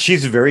this.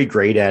 She's very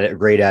great at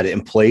it,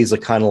 and plays a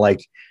kind of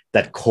like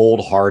that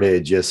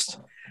cold-hearted, just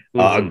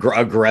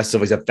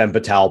aggressive, like a femme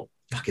fatale.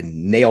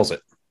 Fucking nails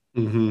it.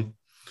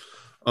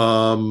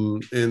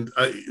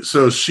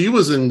 So she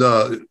was in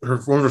one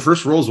of her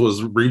first roles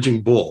was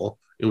Raging Bull,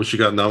 in which she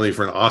got nominated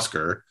for an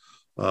Oscar.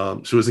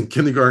 She was in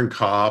Kindergarten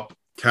Cop,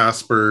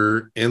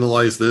 Casper,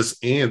 Analyze This,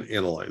 and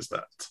Analyze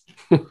That.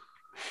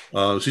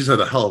 She's had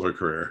a hell of a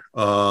career.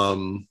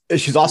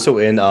 She's also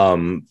in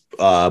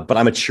But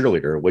I'm a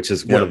Cheerleader, which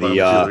is one of the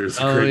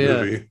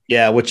movie.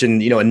 Yeah, which in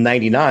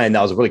 '99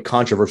 that was a really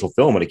controversial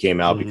film when it came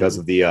out because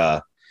of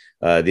the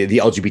the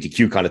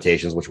LGBTQ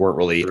connotations, which weren't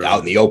really out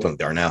in the open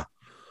there now.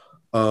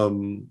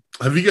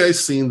 Have you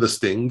guys seen The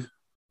Sting?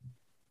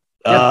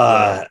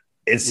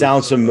 It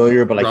sounds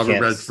familiar, but Robert I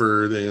can't.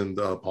 Redford and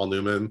Paul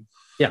Newman.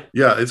 Yeah,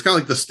 it's kind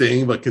of like The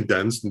Sting, but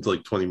condensed into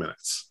like 20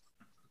 minutes.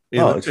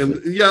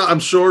 And yeah, I'm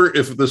sure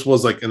if this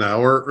was like an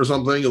hour or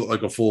something,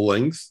 like a full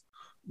length,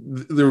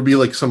 there would be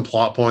like some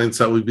plot points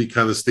that would be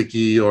kind of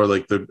sticky, or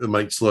like it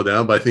might slow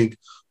down. But I think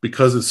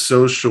because it's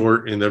so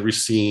short and every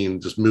scene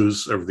just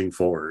moves everything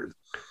forward.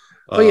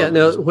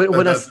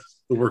 It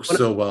works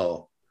so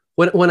well.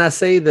 When I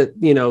say that,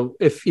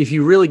 if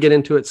you really get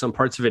into it, some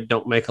parts of it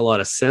don't make a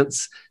lot of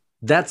sense.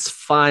 That's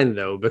fine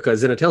though,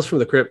 because in a Tales from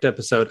the Crypt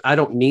episode, I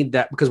don't need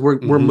that because we're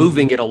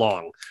moving it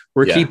along.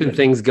 We're keeping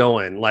things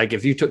going. Like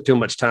if you took too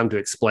much time to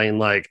explain,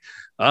 like,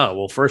 oh,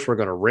 well, first we're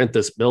going to rent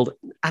this building.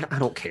 I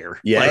don't care.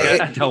 Yeah,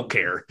 I don't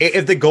care.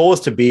 If the goal is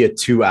to be a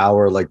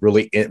 2-hour, like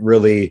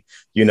really,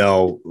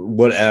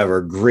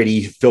 whatever,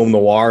 gritty film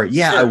noir,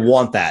 sure. I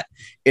want that.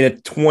 In a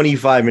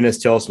 25 minutes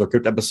Tales from the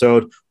Crypt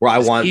episode where I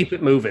want keep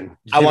it moving.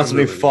 I want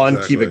something fun,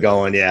 exactly. Keep it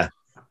going. Yeah.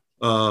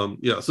 So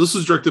this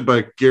is directed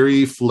by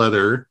Gary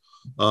Fleder.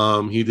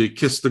 He did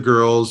Kiss the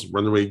Girls,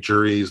 Runaway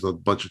Juries, and a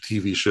bunch of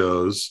TV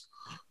shows.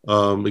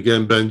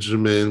 Again,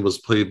 Benjamin was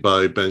played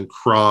by Ben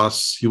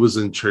Cross. He was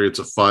in Chariots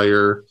of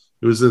Fire.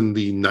 He was in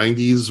the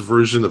 90s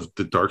version of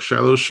the Dark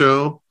Shadows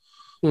show.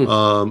 He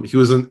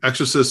was in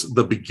Exorcist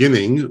The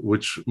Beginning,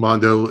 which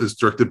Mondo is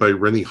directed by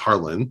Renny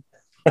Harlin.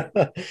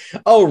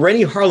 Oh,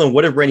 Renny Harlin.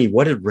 What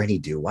did Renny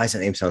do? Why does that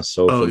name sound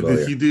so familiar?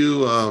 Did he do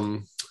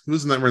he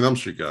was a Nightmare on Elm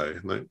Street guy.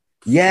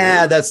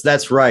 Yeah,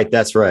 that's right.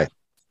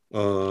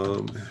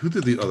 Who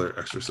did the other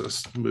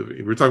Exorcist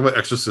movie? We're talking about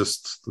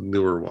Exorcist, the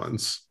newer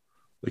ones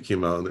that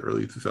came out in the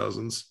early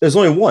 2000s. There's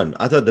only one.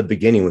 I thought The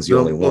Beginning was the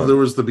only one. There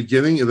was The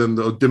Beginning, and then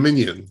the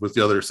Dominion was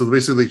the other. So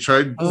basically, they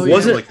tried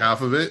like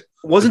half of it.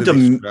 Wasn't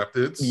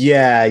it?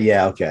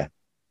 Yeah, okay.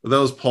 But that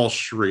was Paul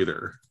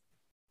Schrader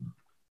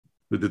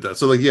who did that.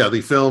 So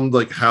they filmed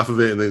like half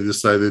of it, and they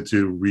decided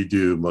to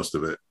redo most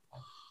of it.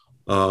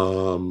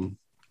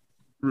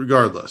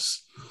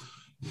 Regardless.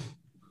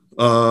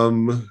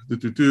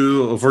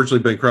 Unfortunately,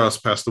 Ben Cross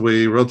passed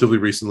away relatively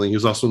recently. He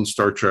was also in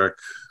Star Trek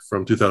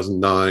from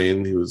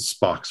 2009. He was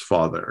Spock's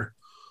father.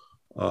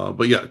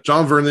 But yeah,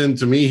 John Vernon,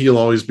 to me, he'll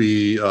always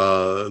be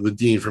the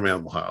Dean from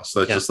Animal House.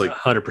 That's just like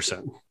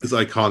 100%. It's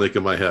iconic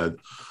in my head.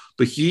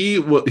 But he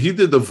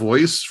did the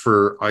voice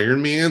for Iron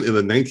Man in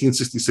the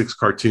 1966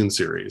 cartoon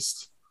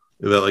series.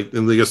 And I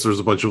guess there's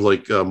a bunch of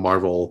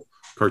Marvel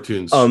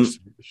cartoons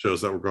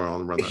shows that were going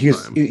on around that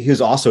time. He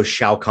was also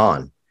Shao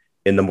Kahn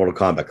in the Mortal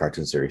Kombat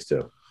cartoon series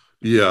too.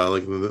 Yeah,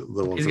 like the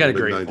ones. He's got a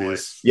great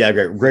voice. Yeah,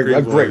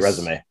 great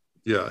resume.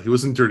 Yeah, he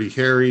was in Dirty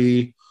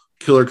Harry,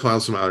 Killer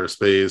Clowns from Outer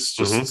Space,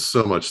 just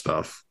so much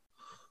stuff.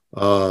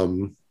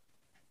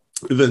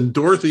 Then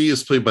Dorothy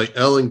is played by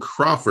Ellen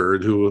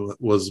Crawford, who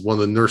was one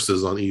of the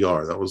nurses on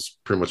ER. That was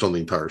pretty much on the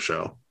entire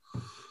show.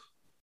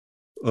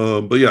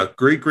 But yeah,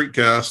 great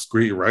cast,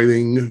 great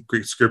writing,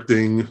 great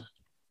scripting.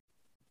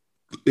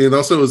 And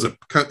also, it was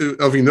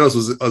if you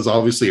notice, was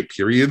obviously a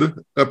period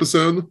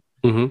episode,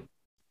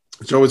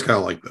 which I always kind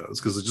of like those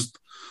because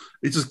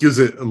it just gives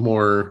it a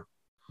more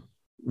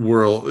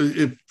world.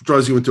 It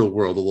draws you into a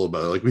world a little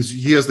better. Like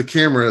he has the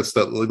camera, it's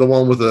the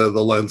one with the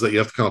lens that you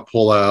have to kind of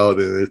pull out,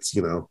 and it's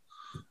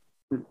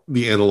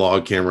the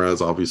analog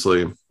cameras,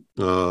 obviously.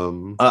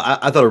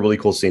 I thought a really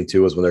cool scene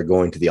too was when they're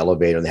going to the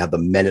elevator and they have the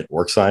Men at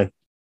Work sign.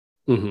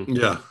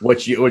 Yeah,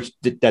 which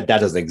that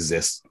doesn't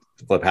exist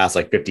for the past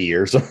 50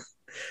 years. I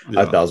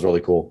thought that was really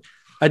cool.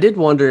 I did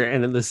wonder,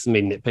 and this is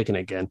me nitpicking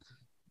again,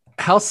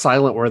 how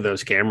silent were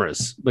those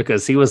cameras?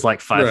 Because he was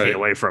 5 feet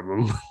away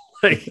from them.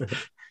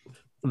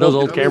 Those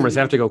old cameras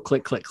have to go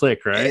click, click,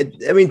 click, right?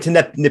 To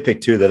nitpick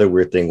too, the other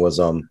weird thing was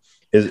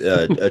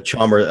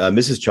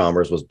Mrs.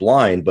 Chalmers was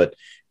blind, but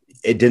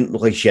it didn't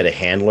look like she had a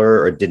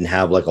handler or didn't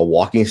have a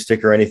walking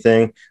stick or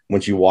anything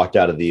when she walked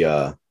out of the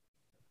I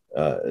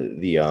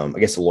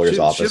guess the lawyer's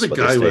office. She had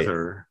a guy with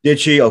her. Did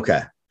she?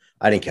 Okay,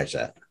 I didn't catch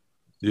that.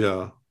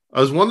 Yeah. I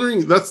was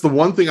wondering, that's the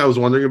one thing I was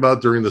wondering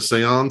about during the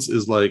seance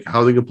is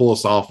how they could pull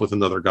us off with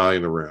another guy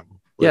in the room.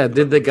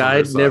 Did the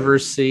guy never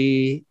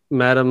see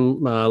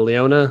Madame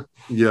Leona?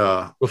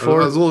 Yeah.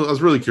 Before? I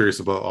was really curious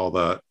about all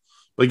that.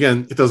 But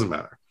again, it doesn't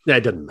matter. Yeah,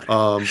 it doesn't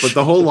matter. But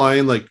the whole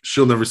line,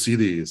 she'll never see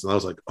these. And I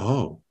was like,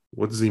 oh,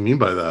 what does he mean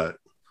by that?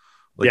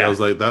 I was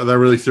like, that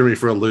really threw me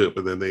for a loop.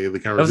 And then they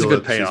kind of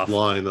revealed that she's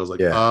blind. I was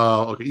like,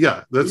 oh, okay.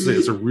 Yeah, that's it.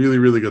 It's a really,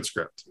 really good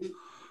script.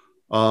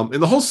 And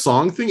the whole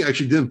song thing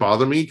actually didn't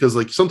bother me because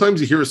sometimes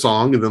you hear a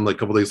song and then a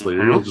couple days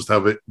later you'll just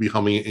have it be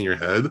humming it in your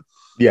head.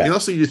 Yeah. And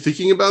also you're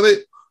thinking about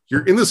it.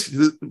 You're in this.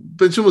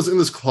 Benjamin was in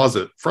this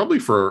closet probably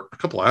for a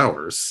couple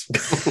hours,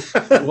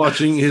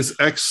 watching his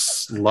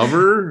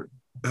ex-lover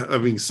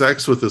having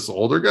sex with this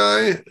older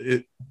guy.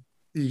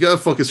 You gotta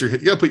focus your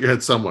head. You gotta put your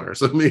head somewhere.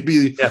 So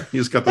maybe he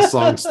just got the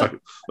song stuck.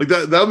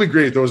 That would be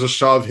great. There was a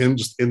shot of him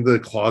just in the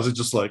closet,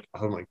 just oh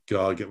my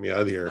god, get me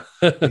out of here.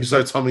 He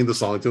starts humming the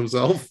song to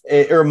himself.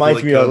 It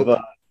reminds me of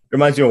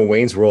reminds me of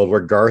Wayne's World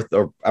where Garth,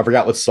 or I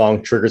forgot what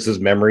song triggers his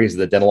memories of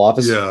the dental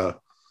office. Yeah.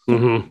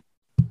 Mm-hmm.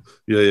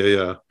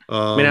 Yeah.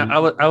 I mean,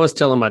 I was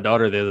telling my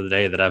daughter the other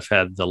day that I've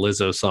had the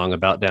Lizzo song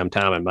About Damn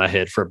Time in my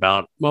head for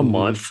about a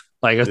month.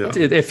 Like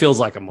it feels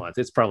like a month.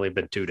 It's probably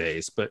been 2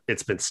 days, but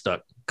it's been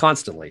stuck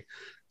constantly.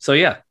 So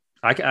yeah,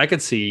 I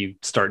could see you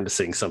starting to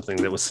sing something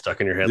that was stuck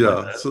in your head. Yeah.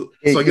 Like that. So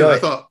again, I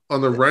thought on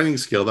the writing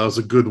scale, that was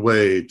a good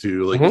way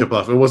to like tip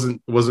off. It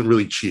wasn't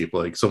really cheap.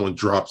 Like someone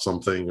dropped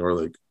something or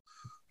like,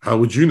 how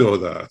would you know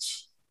that?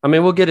 I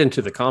mean, we'll get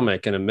into the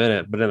comic in a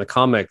minute, but in the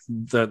comic,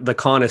 the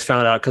con is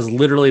found out because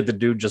literally the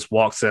dude just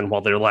walks in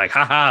while they're like,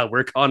 haha,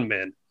 we're con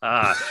men.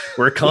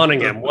 We're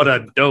conning him. What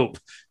a dope.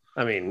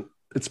 I mean,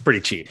 it's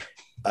pretty cheap.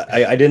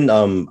 I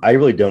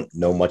really don't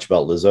know much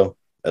about Lizzo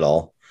at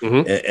all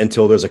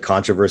until there's a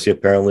controversy,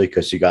 apparently,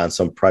 because she got on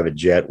some private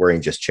jet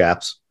wearing just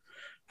chaps.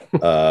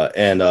 I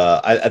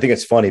think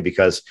it's funny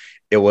because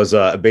it was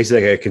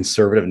basically a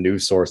conservative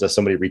news source that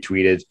somebody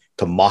retweeted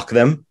to mock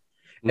them.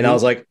 And I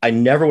was like, I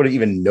never would have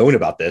even known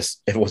about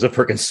this if it wasn't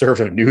for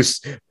conservative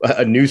news,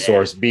 a news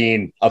source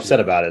being upset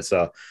about it.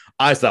 So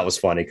I just thought it was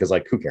funny because,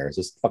 like, who cares?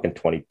 It's fucking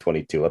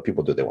 2022. Let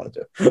people do what they want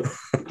to do.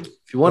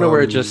 If you want to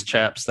wear just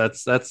chaps,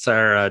 that's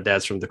our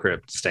Dads from the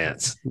Crypt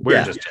stance.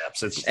 Wear just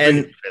chaps.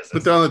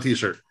 Put down the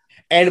t-shirt.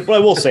 And what I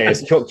will say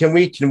is, can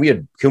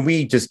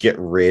we just get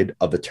rid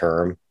of the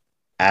term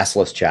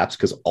assless chaps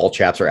because all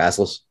chaps are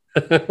assless?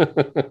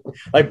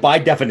 Like by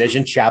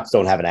definition, chaps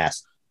don't have an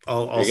ass.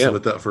 I'll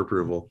submit that for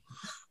approval.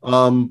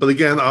 But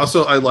again,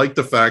 also I like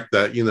the fact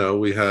that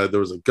there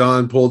was a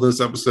gun pulled in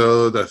this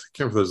episode. I can't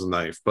remember if there's a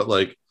knife, but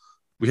like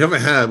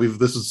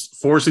this is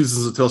 4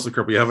 seasons of Tales of the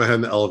Crypt. We haven't had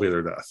an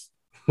elevator death.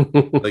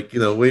 Like,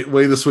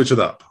 way to switch it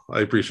up.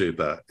 I appreciate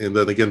that. And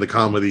then again, the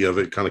comedy of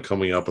it kind of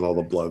coming up and all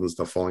the blood and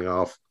stuff falling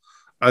off.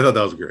 I thought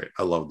that was great.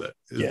 I loved it.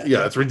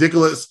 Yeah, it's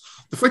ridiculous.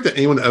 The fact that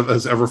anyone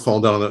has ever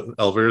fallen down an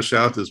elevator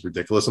shaft is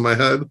ridiculous in my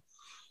head.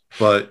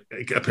 But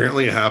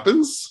apparently it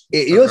happens.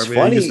 It's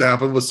funny. It used to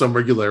happen with some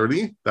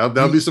regularity. That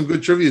would be some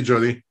good trivia,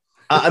 Jody.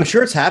 I'm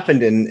sure it's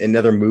happened in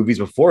other movies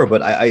before,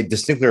 but I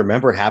distinctly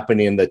remember it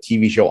happening in the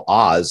TV show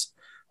Oz,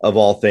 of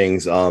all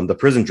things, the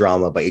prison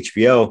drama by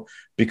HBO,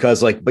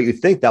 because but you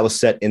think that was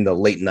set in the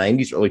late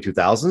 90s, early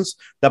 2000s,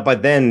 that by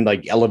then,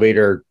 like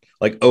elevator,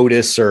 like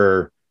Otis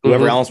or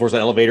whoever else works on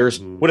elevators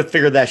would have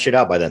figured that shit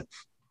out by then.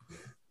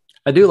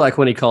 I do like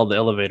when he called the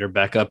elevator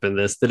back up in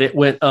this, that it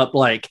went up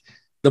like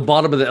the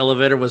bottom of the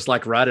elevator was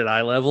like right at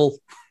eye level,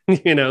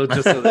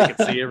 just so they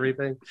could see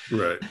everything.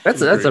 Right.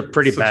 That's a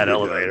pretty bad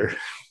elevator.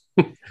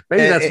 Maybe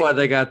that's why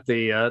they got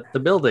the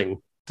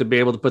building to be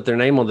able to put their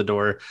name on the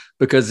door,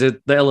 because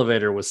the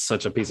elevator was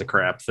such a piece of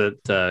crap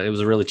that it was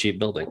a really cheap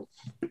building.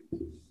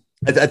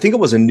 I think it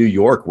was in New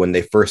York when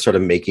they first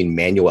started making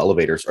manual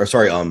elevators,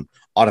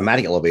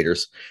 automatic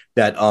elevators,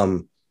 that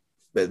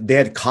they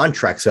had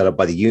contracts set up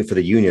by for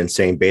the union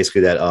saying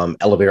basically that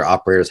elevator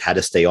operators had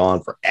to stay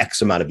on for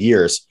X amount of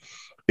years,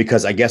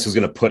 because I guess it was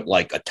going to put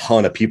like a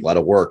ton of people out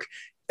of work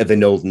if they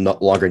no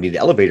longer need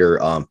elevator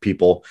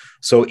people.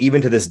 So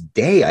even to this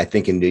day, I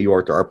think in New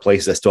York, there are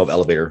places that still have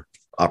elevator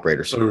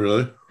operators. Oh,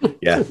 really?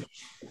 Yeah.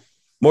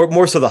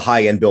 More so the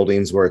high end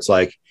buildings where it's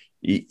like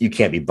you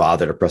can't be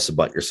bothered to press the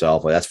button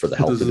yourself. Like, that's for the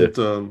help to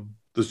do.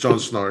 Does John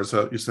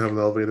Schnars used to have an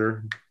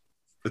elevator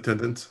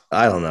attendant?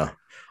 I don't know.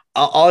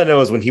 All I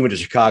know is when he went to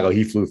Chicago,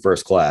 he flew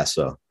first class.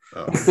 So,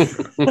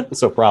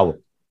 so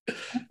problem.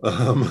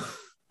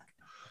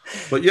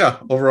 But yeah,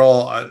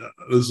 overall,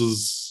 this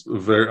was a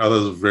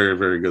very,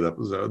 very good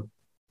episode.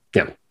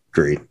 Yeah,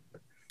 great.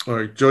 All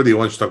right, Jody,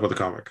 why don't you talk about the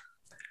comic?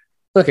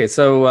 Okay,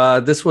 so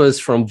this was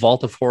from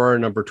Vault of Horror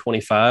number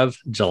 25,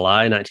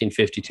 July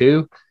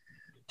 1952.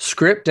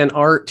 Script and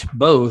art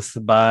both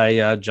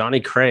by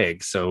Johnny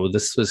Craig. So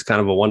this was kind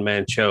of a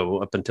one-man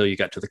show up until you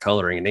got to the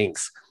coloring and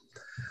inks.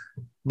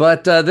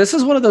 But this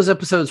is one of those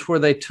episodes where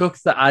they took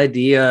the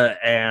idea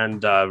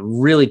and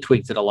really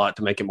tweaked it a lot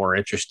to make it more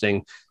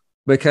interesting.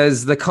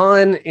 Because the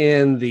con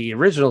in the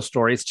original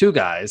story, it's 2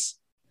 guys,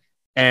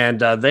 and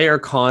they are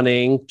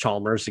conning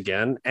Chalmers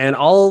again. And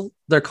all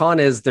their con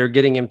is they're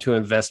getting him to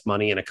invest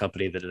money in a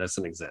company that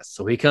doesn't exist.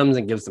 So he comes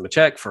and gives them a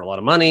check for a lot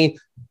of money,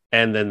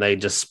 and then they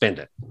just spend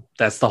it.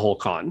 That's the whole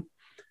con.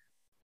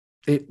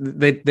 They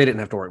didn't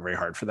have to work very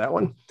hard for that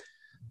one.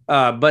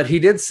 But he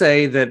did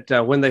say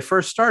that when they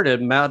first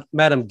started,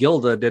 Madame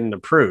Gilda didn't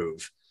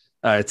approve.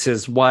 It's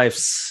his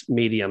wife's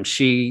medium.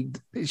 She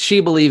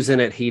believes in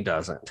it. He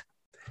doesn't.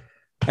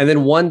 And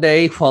then one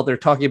day, while they're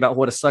talking about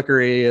what a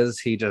sucker he is,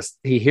 he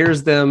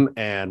hears them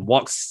and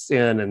walks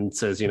in and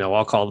says,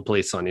 I'll call the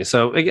police on you.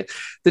 So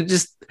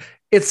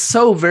it's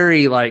so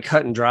very like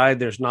cut and dried.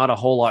 There's not a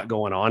whole lot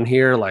going on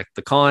here. Like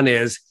the con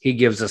is he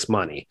gives us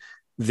money.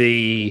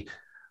 The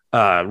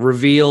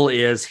reveal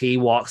is he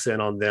walks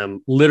in on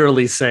them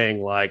literally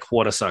saying like,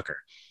 what a sucker.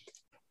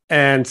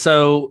 And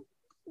so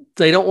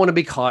they don't want to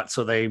be caught.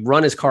 So they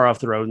run his car off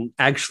the road and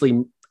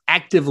actually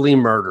actively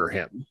murder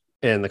him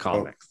in the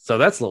comics. So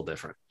that's a little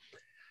different.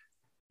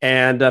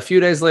 And a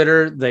few days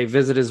later, they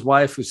visit his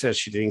wife, who says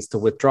she needs to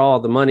withdraw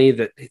the money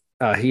that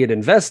he had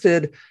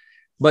invested.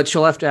 but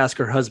she'll have to ask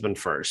her husband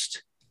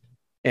first.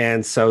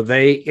 And so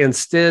they,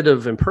 instead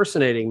of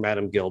impersonating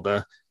Madame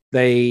Gilda,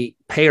 they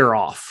pay her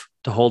off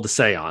to hold the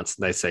seance.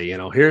 And they say,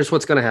 here's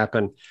what's going to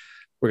happen.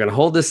 We're going to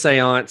hold this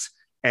seance,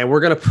 and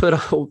we're going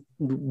to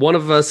one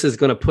of us is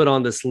going to put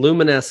on this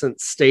luminescent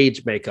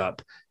stage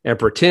makeup and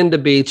pretend to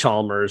be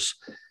Chalmers.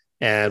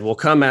 And we'll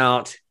come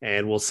out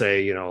and we'll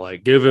say,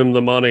 give him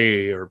the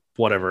money or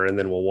whatever. And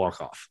then we'll walk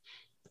off.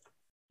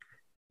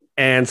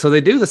 And so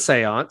they do the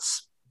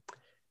seance.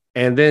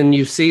 And then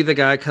you see the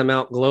guy come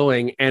out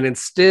glowing. And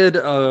instead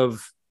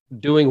of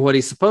doing what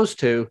he's supposed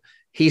to,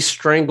 he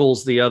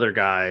strangles the other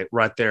guy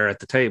right there at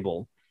the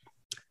table.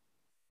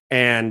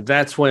 And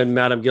that's when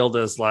Madame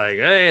Gilda's like,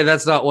 hey,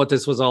 that's not what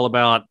this was all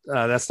about.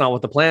 That's not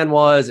what the plan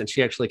was. And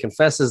she actually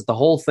confesses the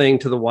whole thing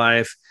to the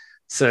wife,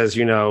 says,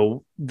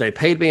 they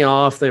paid me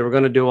off. They were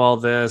going to do all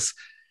this.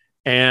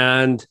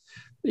 And,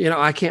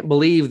 I can't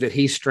believe that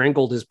he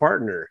strangled his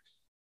partner.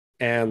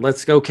 And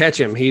let's go catch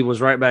him. He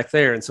was right back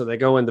there. And so they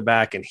go in the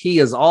back, and he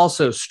is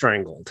also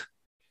strangled.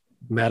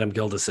 Madame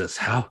Gilda says,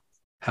 how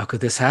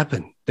could this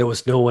happen? There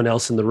was no one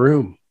else in the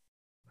room.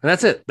 And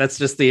that's it. That's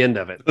just the end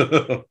of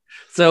it.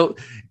 So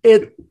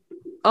it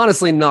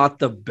honestly not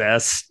the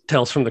best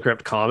Tales from the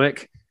Crypt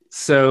comic.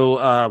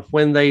 So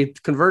when they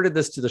converted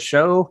this to the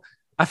show,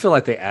 I feel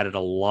like they added a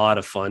lot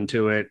of fun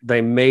to it.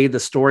 They made the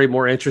story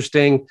more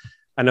interesting.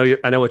 I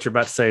know what you're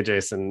about to say,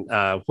 Jason.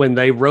 When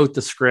they wrote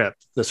the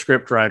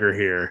script writer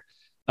here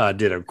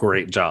did a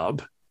great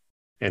job.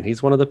 And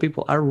he's one of the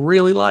people I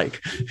really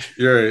like.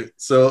 You're right.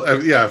 So,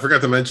 I forgot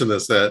to mention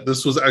that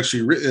this was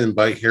actually written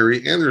by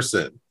Harry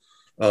Anderson,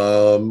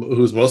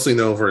 who's mostly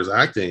known for his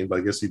acting, but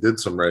I guess he did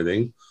some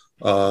writing.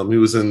 He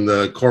was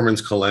in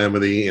Corman's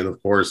Calamity and,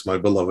 of course, My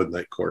Beloved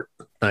Night Court.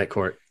 Night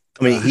Court.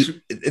 I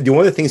mean, one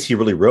of the things he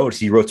really wrote,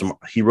 he wrote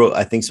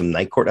I think some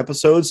Night Court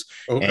episodes,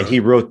 okay. And he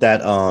wrote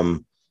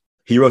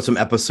some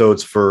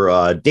episodes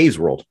for Dave's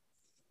World.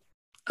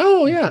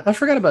 Oh yeah, I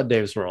forgot about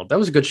Dave's World. That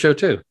was a good show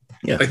too.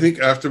 Yeah, I think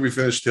after we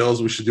finish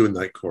Tales, we should do a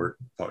Night Court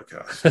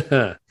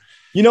podcast.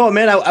 You know what,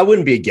 man? I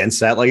wouldn't be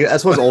against that. Like,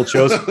 that's one of those old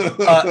shows.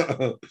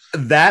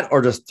 That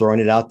or just throwing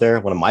it out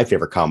there. One of my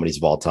favorite comedies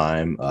of all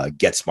time,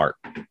 Get Smart.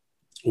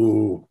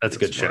 Ooh, that's a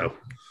good show.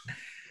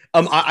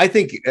 I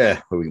think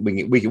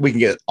we can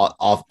get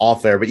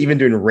off there, but even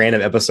doing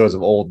random episodes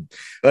of old,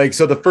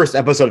 so the first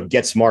episode of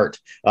Get Smart,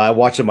 I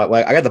watched it.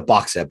 I got the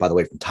box set, by the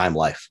way, from Time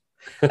Life,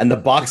 and the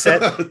box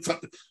set.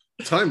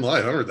 Time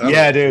Life, I heard that.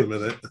 Yeah, dude.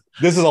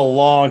 This is a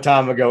long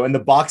time ago, and the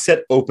box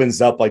set opens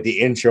up like the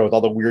intro with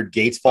all the weird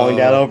gates falling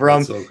down over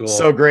him. So cool.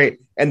 So great.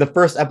 And the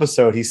first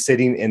episode, he's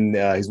sitting in,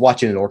 he's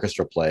watching an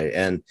orchestra play,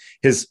 and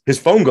his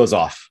phone goes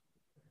off.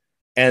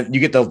 And you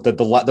get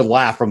the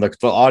laugh from the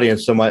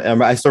audience. So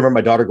I still remember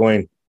my daughter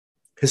going,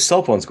 his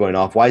cell phone's going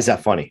off. Why is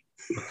that funny?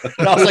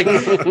 And I was like,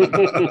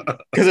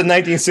 because in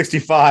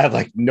 1965,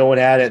 like no one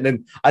had it. And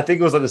then I think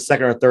it was like the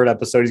second or third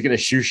episode, he's getting a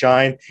shoe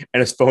shine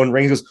and his phone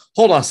rings. He goes,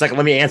 hold on a second,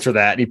 let me answer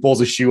that. And he pulls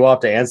his shoe off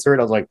to answer it.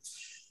 I was like,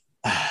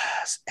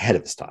 ahead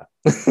of his time.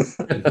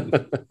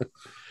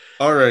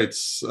 All right.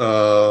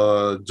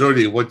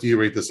 Jody, what do you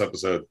rate this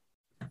episode?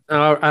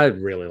 I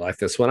really like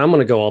this one. I'm going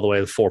to go all the way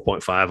to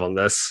 4.5 on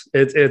this.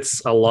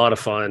 It's a lot of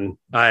fun.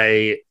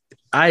 I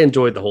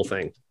enjoyed the whole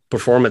thing.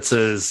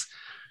 Performances,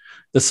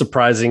 the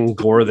surprising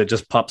gore that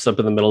just pops up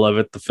in the middle of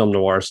it, the film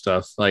noir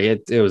stuff. Like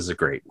it was a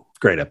great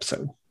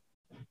episode.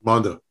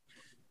 Mondo.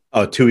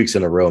 Oh, 2 weeks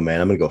in a row,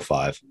 man. I'm going to go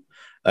 5.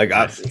 Like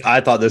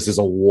I thought this is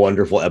a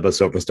wonderful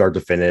episode from start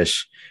to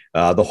finish.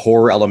 The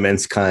horror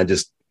elements kind of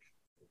just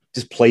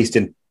placed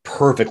in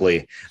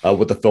perfectly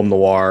with the film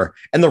noir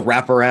and the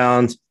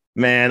wraparound.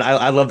 Man,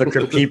 I love the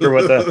Crypt Keeper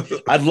in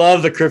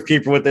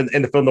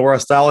the film noir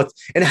style.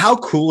 And how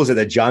cool is it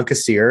that John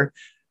Kassir,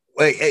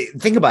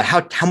 think about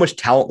how much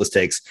talent this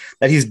takes,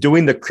 that he's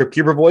doing the Crypt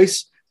Keeper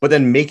voice, but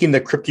then making the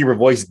Crypt Keeper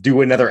voice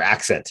do another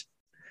accent.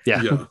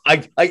 Yeah.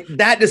 Like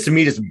that just to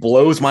me just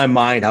blows my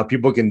mind how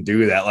people can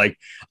do that. Like,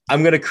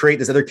 I'm going to create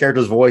this other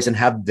character's voice and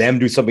have them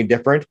do something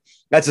different.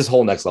 That's this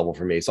whole next level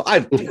for me. So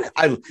I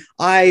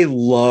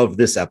love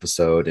this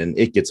episode, and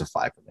it gets a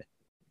 5 from me.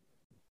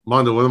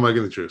 Mondo, what am I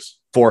going to choose?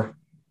 4.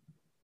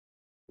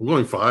 I'm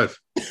going 5.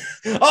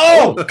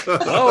 Oh!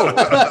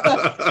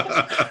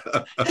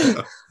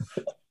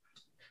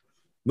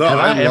 No, have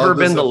I ever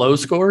been the low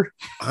score?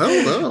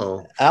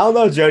 I don't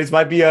know, Jody. This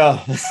might be a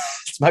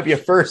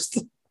first.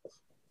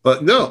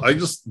 But no, I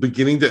just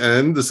beginning to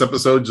end, this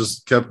episode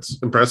just kept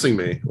impressing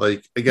me.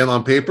 Like, again,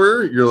 on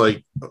paper, you're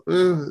like,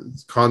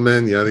 con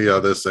men, yada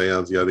yada,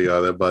 seance, yada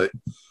yada. But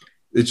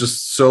it's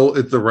just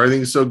the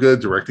writing's so good,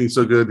 directing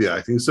so good, the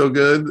acting's so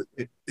good.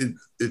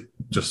 It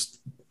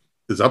just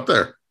is up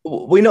there.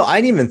 Well,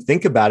 I didn't even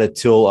think about it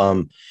till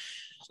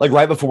like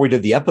right before we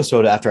did the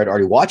episode, after I'd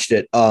already watched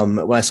it.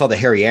 When I saw that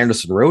Harry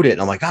Anderson wrote it,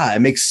 and I'm like,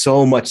 it makes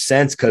so much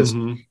sense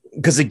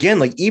because again,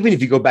 like even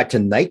if you go back to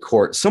Night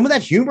Court, some of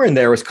that humor in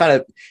there was kind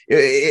of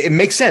it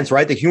makes sense,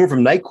 right? The humor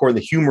from Night Court and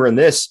the humor in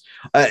this,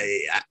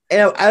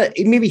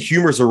 maybe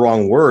humor is the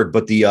wrong word,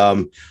 but the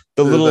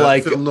little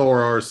like film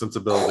noir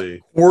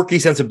sensibility, quirky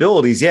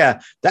sensibilities,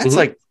 yeah, that's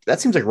like that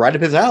seems like right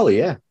up his alley.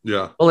 Yeah.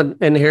 Yeah. Well,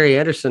 and Harry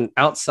Anderson,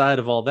 outside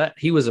of all that,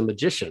 he was a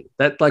magician.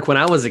 That, like, when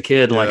I was a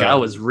kid, like, I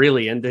was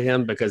really into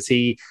him because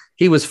he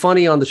was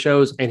funny on the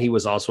shows, and he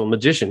was also a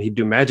magician. He'd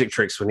do magic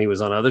tricks when he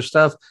was on other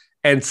stuff.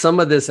 And some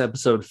of this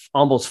episode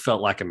almost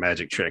felt like a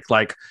magic trick.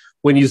 Like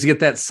when you get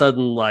that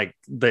sudden, like,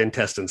 the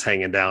intestines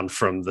hanging down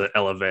from the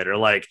elevator,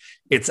 like,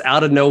 it's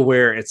out of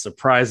nowhere. It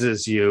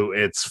surprises you.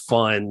 It's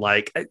fun.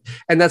 Like,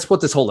 and that's what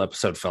this whole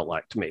episode felt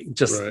like to me.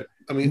 Just Right.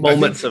 I mean,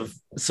 moments of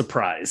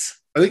surprise.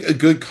 I think a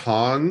good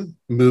con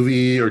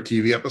movie or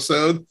TV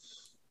episode,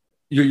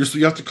 you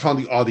have to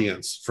con the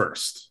audience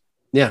first.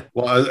 Yeah.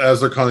 Well,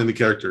 as they're conning the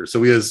characters.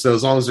 So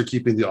as long as they're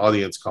keeping the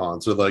audience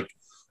con. So, like,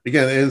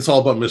 again, and it's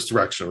all about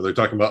misdirection. They're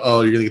talking about,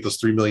 oh, you're gonna get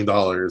this $3 million.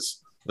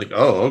 Like,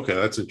 oh, okay,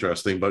 that's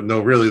interesting. But no,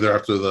 really, they're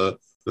after the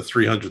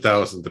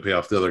 300,000 to pay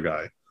off the other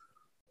guy.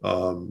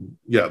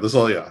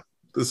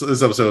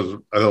 This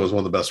episode I thought was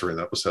one of the best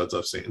written episodes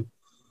I've seen.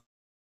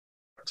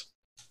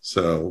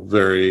 So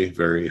very,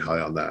 very high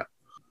on that.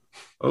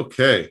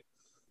 Okay.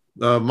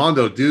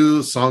 Mondo,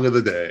 do song of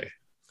the day.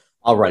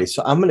 Alrighty,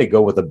 so I'm gonna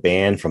go with a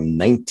band from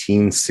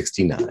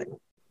 1969.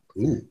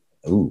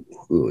 Ooh,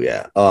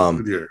 yeah.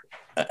 Good year.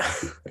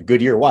 A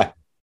good year. Why?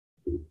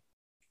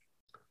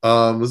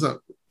 Was that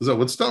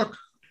Woodstock?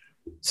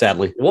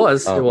 Sadly, it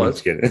was. I'm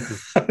just kidding.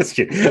 I'm just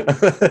kidding.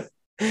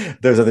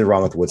 There's nothing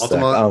wrong with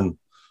Woodstock. I'm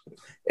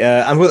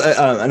with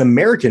an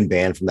American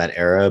band from that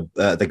era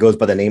that goes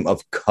by the name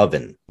of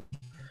Coven.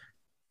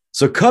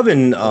 So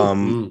Coven,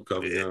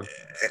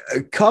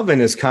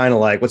 Coven is kind of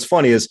like, what's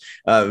funny is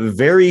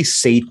very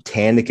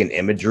satanic in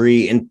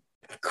imagery and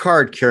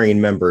card-carrying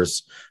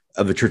members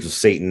of the Church of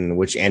Satan,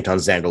 which Anton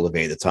Szandor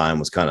LaVey at the time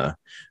was kind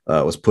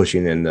of was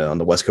pushing in on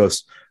the West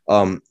Coast.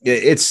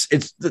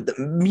 It's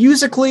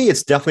musically,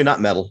 it's definitely not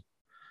metal.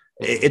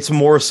 It's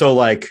more so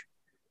like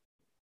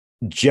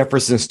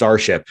Jefferson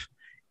Starship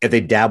if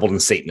they dabbled in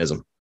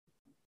Satanism.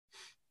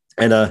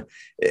 And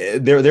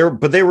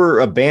they were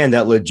a band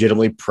that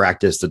legitimately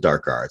practiced the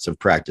dark arts and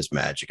practiced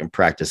magic and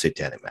practiced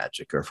satanic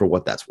magic, or for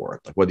what that's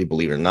worth, like whether you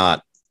believe it or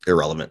not,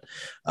 irrelevant.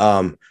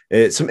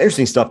 It's some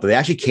interesting stuff, but they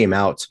actually came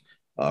out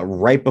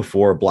right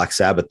before Black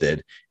Sabbath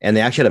did, and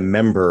they actually had a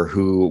member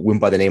who went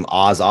by the name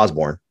Oz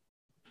Osbourne.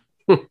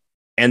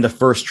 And the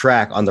first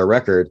track on their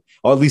record,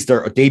 or at least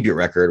their debut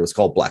record, was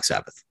called Black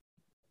Sabbath.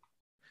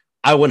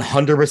 I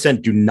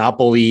 100% do not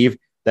believe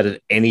that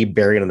had any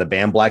bearing on the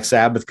band Black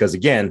Sabbath, because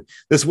again,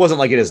 this wasn't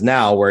like it is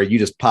now where you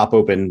just pop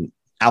open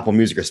Apple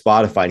Music or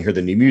Spotify and hear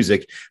the new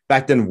music.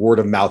 Back then, word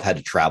of mouth had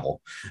to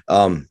travel.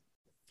 Where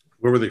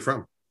were they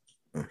from?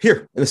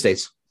 Here in the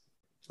States.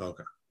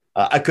 Okay.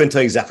 I couldn't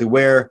tell you exactly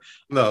where.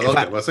 No,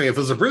 okay. I was saying if it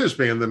was a British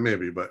band, then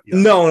maybe, but yeah.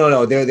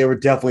 No. They were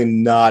definitely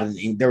not.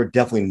 They were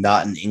definitely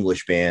not an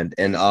English band,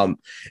 and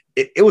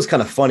it was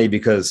kind of funny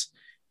because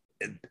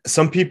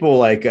some people,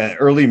 like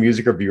early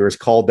music reviewers,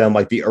 called them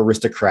like the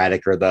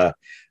aristocratic or the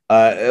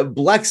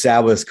Black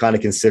Sabbath is kind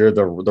of considered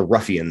the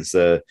ruffians,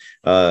 the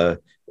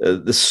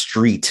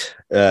street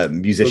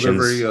musicians. So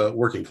they're very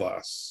working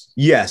class.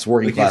 Yes,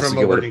 working class.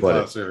 From working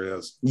class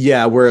areas.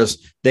 Yeah,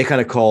 whereas they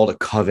kind of called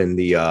Coven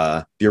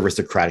the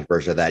aristocratic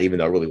version of that, even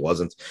though it really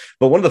wasn't.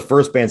 But one of the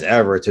first bands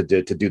ever to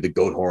do the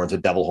goat horns, the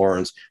devil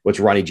horns,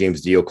 which Ronnie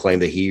James Dio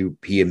claimed that he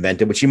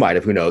invented, which he might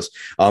have, who knows.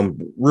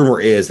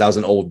 Rumor is that was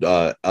an old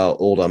I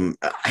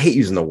hate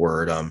using the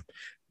word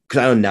because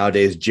I know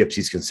nowadays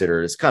gypsy's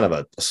considered, it's kind of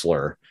a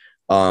slur.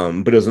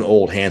 But it was an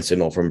old hand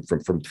signal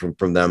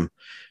from them,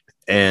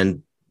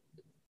 and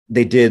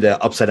they did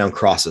upside down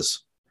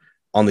crosses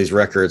on these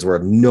records where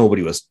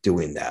nobody was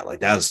doing that. Like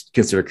that was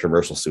considered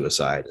commercial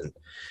suicide.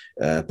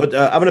 And but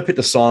I'm going to pick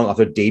the song off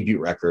their debut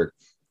record,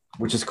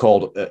 which is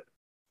called,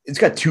 it's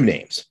got two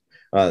names,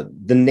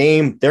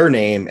 their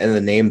name, and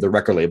the name the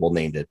record label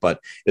named it,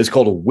 but it's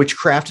called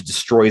Witchcraft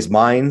Destroys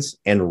Minds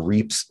and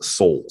Reaps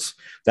Souls.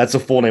 That's the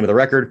full name of the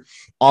record,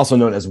 also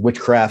known as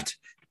Witchcraft.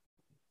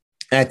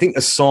 And I think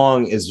the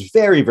song is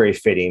very, very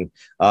fitting.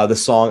 The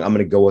song I'm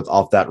going to go with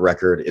off that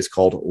record is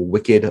called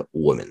Wicked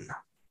Woman.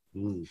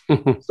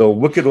 So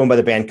Wicked Woman by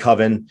the band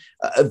Coven.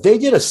 They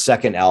did a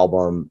second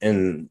album,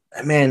 and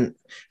man,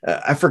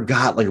 I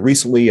forgot, like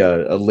recently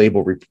a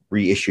label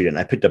reissued it, and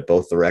I picked up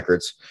both the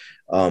records.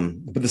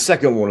 But the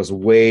second one is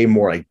way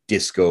more like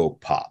disco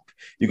pop.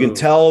 You can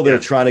tell they're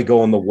trying to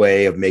go in the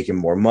way of making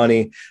more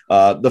money.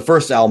 The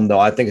first album, though,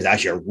 I think is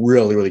actually a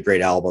really, really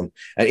great album.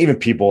 And even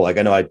people, like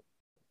I know I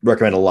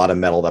recommend a lot of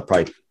metal that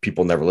probably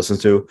people never listen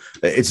to.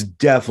 It's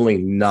definitely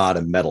not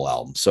a metal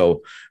album.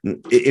 So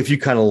if you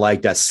kind of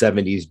like that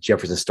 70s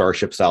Jefferson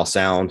Starship style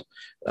sound,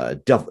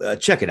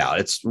 check it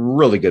out. It's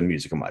really good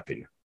music in my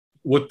opinion.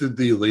 What did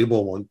the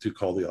label want to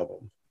call the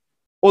album?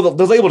 Well,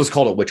 the label just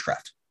called it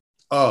Witchcraft.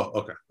 Oh,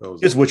 okay.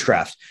 It's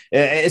Witchcraft.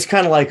 It's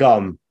kind of like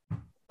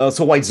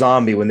so White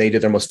Zombie, when they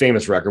did their most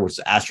famous record, which is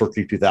Astral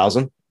Creep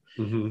 2000.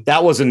 Mm-hmm.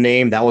 That was a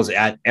name that was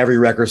at every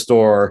record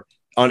store,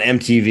 on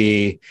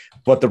MTV,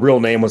 but the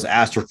real name was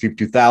Astral Creep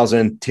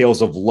 2000,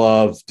 Tales of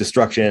Love,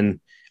 Destruction,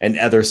 and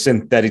Other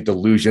Synthetic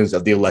Delusions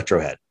of the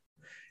Electrohead.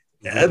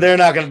 Mm-hmm. They're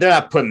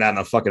not putting that in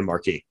a fucking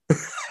marquee.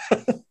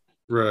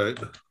 Right.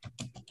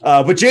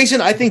 But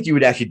Jason, I think you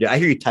would actually do. I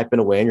hear you typing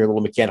away on your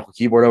little mechanical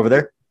keyboard over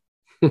there.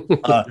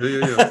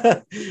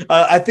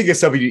 I think it's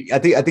something. I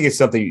think it's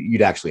something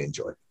you'd actually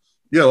enjoy.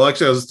 Yeah, well,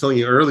 actually, I was telling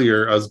you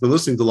earlier, I've been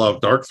listening to a lot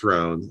of Dark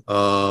Throne.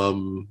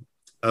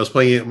 I was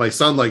playing it. My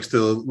son likes to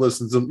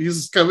listen to.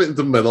 He's kind of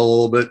into metal a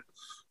little bit,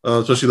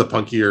 especially the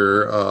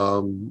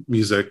punkier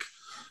music.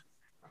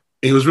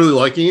 He was really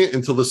liking it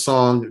until the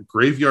song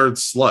 "Graveyard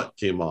Slut"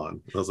 came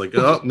on. I was like,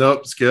 "Oh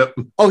nope, skip."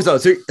 Oh, so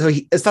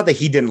it's not that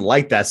he didn't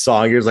like that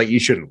song. He was like, "You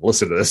shouldn't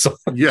listen to this song."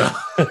 Yeah,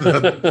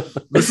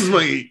 this is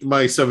my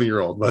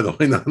 7-year-old, by the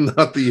way, not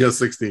the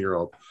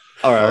 16-year-old.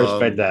 All right, I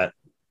respect that.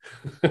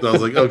 So I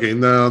was like, okay,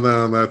 no,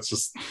 that's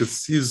just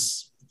because he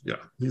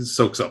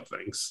soaks up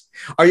things.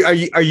 Are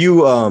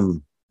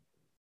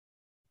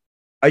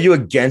you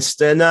against?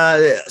 And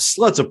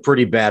slut's a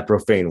pretty bad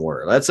profane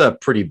word. That's a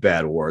pretty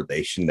bad word.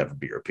 They should never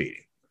be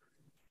repeating.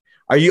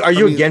 Are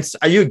you against?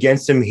 Are you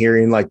against him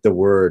hearing like the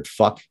word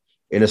 "fuck"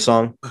 in a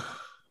song?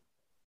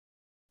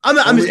 I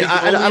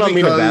don't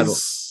mean a bad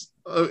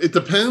one. It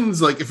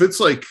depends. Like if it's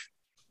like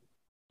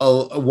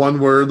a one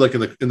word, like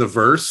in the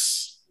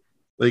verse.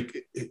 Like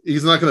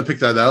he's not going to pick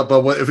that out,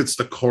 but if it's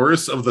the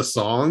chorus of the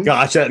song,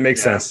 gotcha, that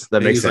makes sense.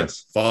 That makes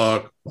sense.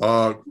 Like,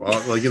 fuck,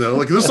 like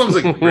like this song's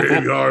like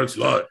graveyard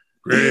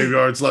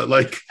slut,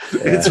 like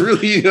it's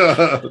really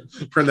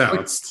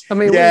pronounced. I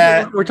mean,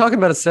 we're talking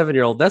about a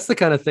 7-year-old. That's the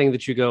kind of thing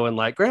that you go and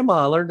like,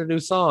 Grandma, I learned a new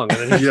song.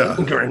 And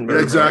then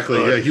exactly.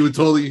 Yeah, he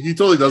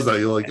totally does that.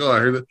 You're like, oh, I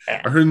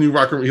heard a new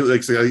rock and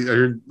like say I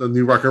heard a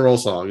new rock and roll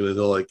song, and then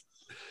he'll like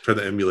try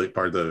to emulate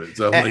part of it.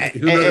 So like,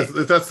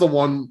 if that's the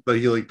one that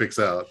he like picks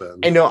out, then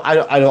I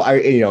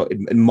know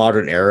in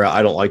modern era,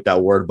 I don't like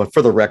that word, but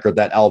for the record,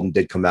 that album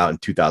did come out in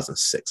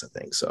 2006, I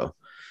think. So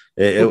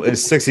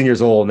it's 16 years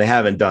old, and they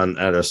haven't done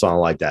another song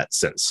like that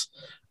since.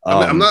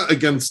 I'm not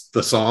against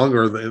the song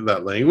or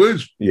that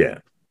language.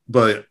 Yeah,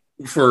 but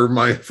for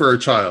a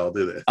child,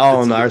 it is.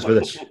 Oh no,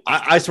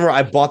 I swear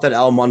I bought that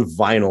album on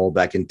vinyl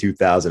back in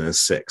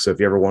 2006. So if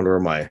you ever wonder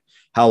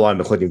how long I've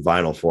been collecting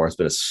vinyl for, it's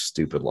been a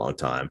stupid long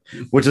time,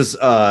 which is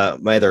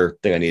my other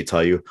thing I need to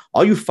tell you.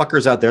 All you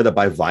fuckers out there that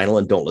buy vinyl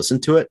and don't listen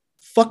to it,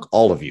 fuck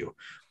all of you.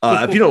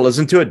 If you don't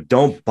listen to it,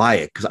 don't buy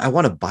it, because I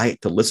want to buy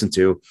it to listen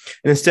to.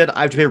 And instead,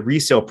 I have to pay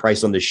resale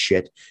price on this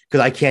shit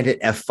because I can't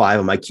hit F5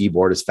 on my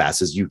keyboard as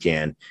fast as you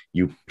can,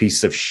 you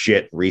piece of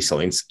shit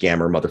reselling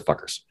scammer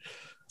motherfuckers.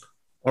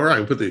 All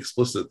right, put the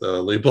explicit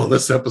label on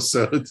this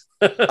episode.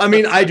 I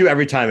mean, I do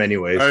every time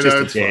anyways, just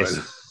in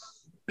case.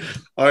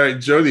 All right,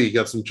 Jody, you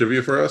got some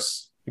trivia for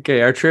us?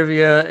 Okay, our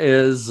trivia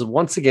is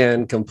once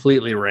again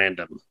completely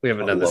random. We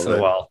haven't done this in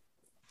a while.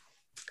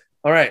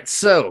 All right,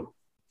 so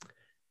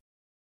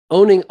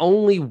owning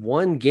only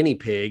one guinea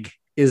pig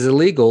is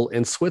illegal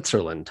in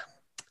Switzerland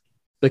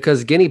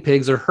because guinea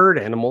pigs are herd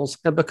animals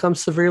and become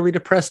severely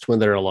depressed when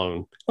they're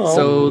alone. Oh.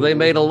 So they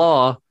made a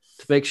law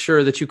to make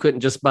sure that you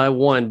couldn't just buy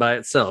one by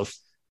itself.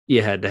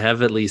 You had to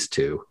have at least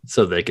two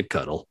so they could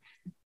cuddle.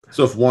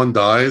 So if one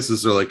dies,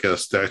 is there like a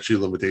statute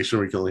limitation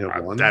where you can only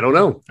have one? I don't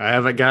know. I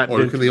haven't gotten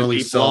into the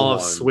deep law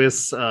of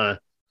Swiss. I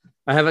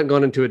haven't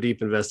gone into a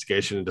deep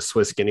investigation into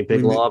Swiss guinea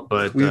pig law,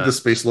 but we need the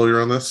space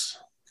lawyer on this.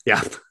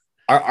 Yeah.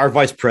 Our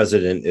vice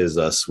president is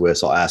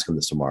Swiss. I'll ask him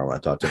this tomorrow when I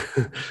talk to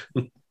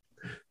him.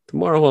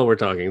 Tomorrow while we're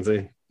talking,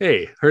 say,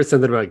 hey, heard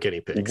something about guinea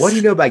pigs. What do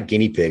you know about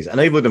guinea pigs? I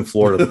know you've lived in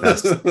Florida the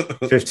past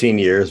 15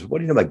 years. What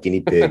do you know about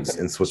guinea pigs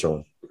in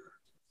Switzerland? All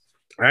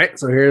right.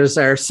 So here's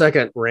our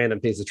second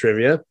random piece of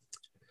trivia.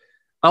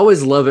 I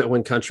always love it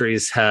when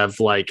countries have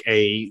like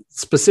a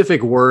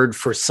specific word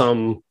for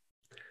some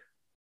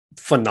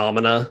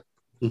phenomena,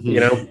 you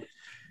know?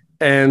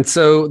 And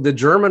so the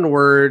German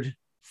word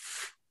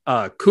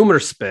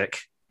Kummerspeck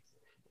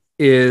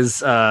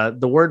is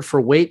the word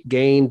for weight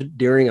gained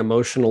during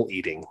emotional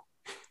eating.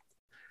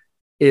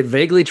 It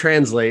vaguely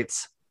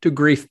translates to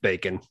grief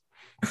bacon.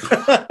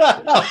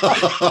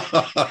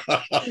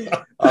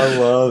 I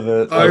love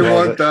it. I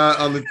want that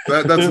on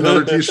that's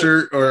another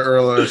t-shirt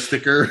or a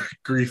sticker.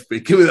 Grief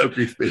bacon. Give me that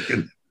grief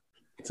bacon.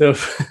 So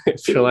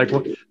if you're like,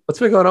 what's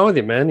been going on with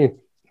you, man?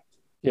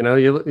 You know,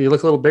 you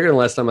look a little bigger than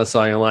last time I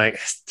saw you. I'm like,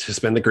 it's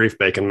just been the grief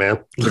bacon,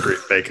 man. The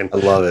grief bacon. I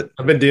love it.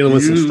 I've been dealing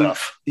with some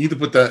stuff. You need to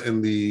put that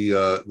in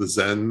the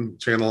Zen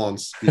channel on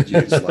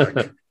SpeedG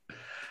Slack.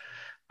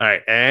 All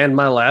right, and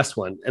my last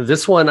one. And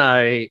this one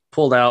I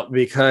pulled out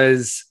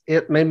because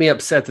it made me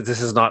upset that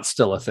this is not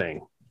still a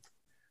thing.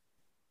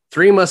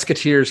 Three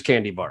Musketeers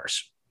candy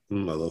bars. I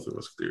love the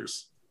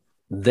Musketeers.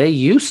 They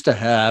used to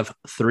have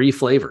 3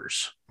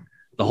 flavors.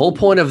 The whole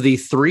point of the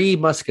Three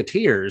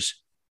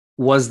Musketeers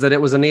was that it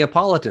was a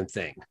Neapolitan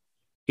thing.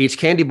 Each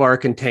candy bar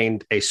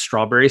contained a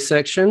strawberry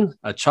section,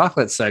 a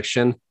chocolate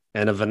section,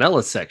 and a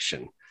vanilla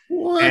section.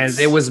 What? And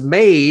it was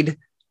made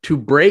to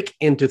break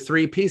into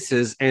 3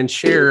 pieces and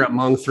share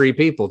among 3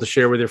 people, to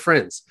share with your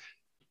friends.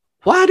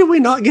 Why do we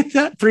not get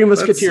that Three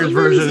Musketeers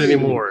version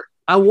anymore?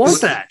 I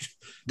want that.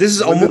 This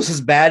is almost as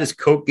bad as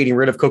Coke getting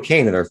rid of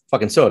cocaine in our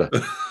fucking soda.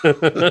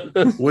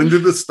 When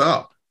did this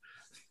stop?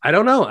 I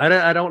don't know.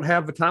 I don't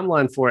have a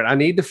timeline for it. I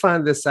need to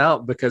find this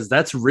out because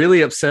that's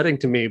really upsetting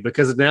to me.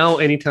 Because now,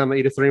 anytime I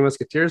eat a Three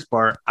Musketeers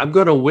bar, I'm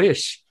going to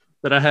wish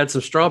that I had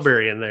some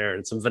strawberry in there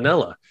and some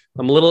vanilla.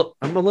 I'm a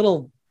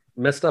little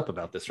messed up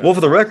about this. Well,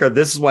 for the record,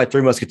 this is why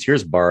Three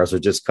Musketeers bars are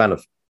just kind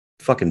of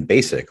fucking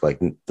basic. Like,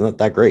 they're not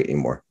that great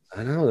anymore.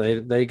 I know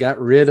they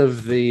got rid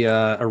of the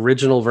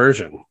original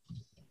version,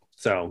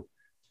 so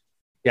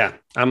yeah,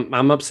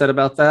 I'm upset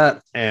about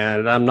that,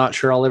 and I'm not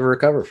sure I'll ever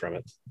recover from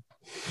it.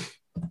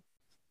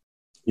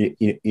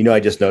 You know, I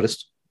just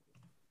noticed.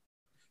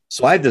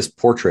 So I have this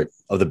portrait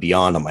of the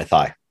Beyond on my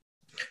thigh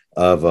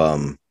of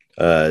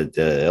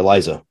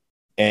Eliza,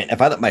 and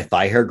if I let my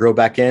thigh hair grow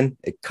back in,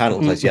 it kind of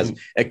looks like she has.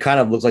 It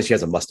kind of looks like she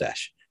has a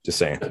mustache. Just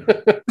saying.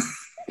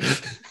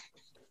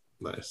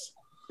 Nice.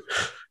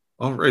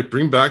 All right,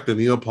 bring back the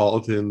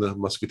Neapolitan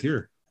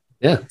Musketeer.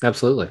 Yeah,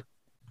 absolutely.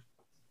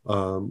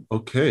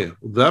 Okay,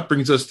 that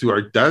brings us to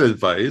our dad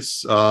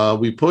advice.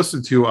 We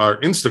posted to our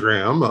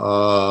Instagram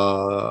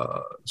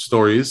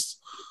stories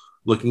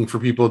looking for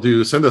people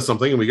to send us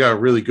something, and we got a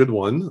really good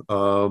one.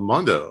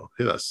 Mondo,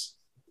 hit us.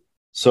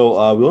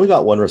 So we only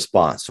got one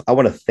response. So I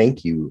want to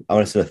thank you. I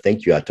want to send a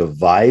thank you out to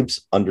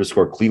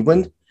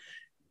Vibes_Cleveland,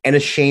 and a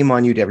shame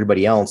on you to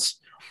everybody else,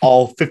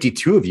 all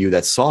 52 of you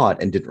that saw it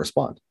and didn't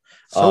respond.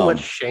 So much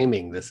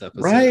shaming this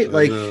episode, right?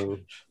 Like,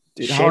 dude,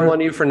 shame on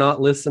you for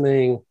not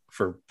listening,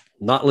 for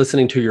not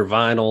listening to your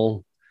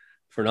vinyl,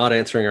 for not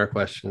answering our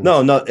questions. No,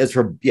 it's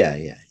for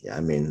yeah. I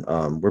mean,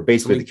 we're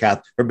basically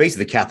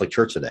the Catholic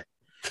Church today.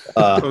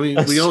 I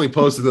mean, we only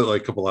posted it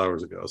like a couple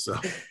hours ago, so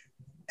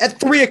at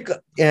 3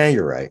 o'clock. Yeah,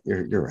 you're right.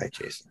 You're right,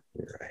 Jason.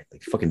 You're right.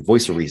 Like fucking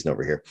voice of reason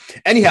over here.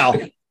 Anyhow,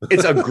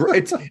 it's a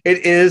great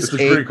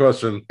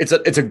question.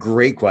 It's a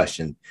great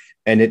question,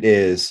 and it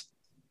is,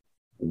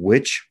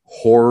 which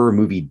horror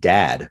movie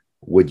dad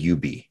would you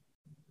be?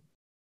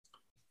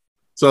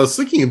 So I was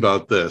thinking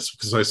about this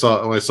because I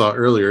saw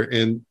earlier,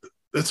 and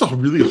that's a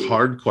really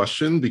hard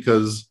question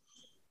because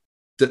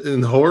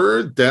in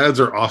horror, dads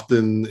are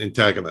often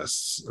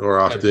antagonists or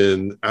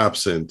often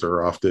absent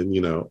or often,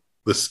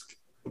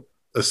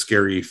 a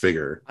scary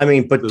figure. I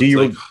mean, but do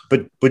you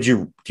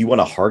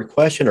want a hard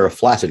question or a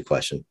flaccid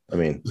question? I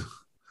mean,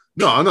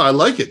 no, I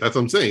like it. That's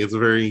what I'm saying. It's a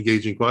very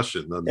engaging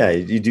question. Yeah,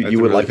 you do. You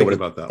would really like it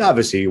about that.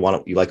 Obviously, you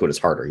like it when it's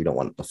harder. You don't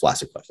want the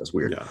flaccid question. That's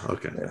weird. Yeah.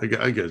 Okay.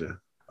 Yeah. I get you.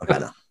 Okay.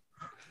 No.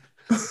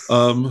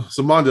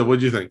 So Mondo, what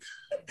do you think?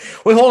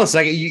 Wait, hold on a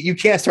second. You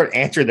can't start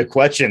answering the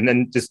question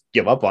and just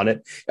give up on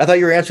it. I thought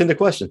you were answering the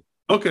question.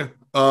 Okay.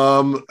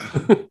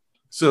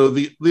 So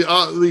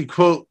the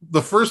quote,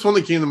 the first one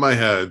that came to my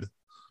head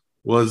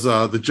was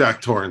the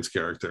Jack Torrance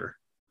character.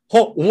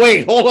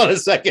 Wait, hold on a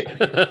second.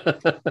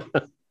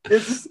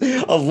 It's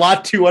a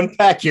lot to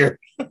unpack here.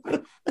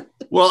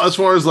 Well, as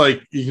far as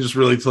like, you can just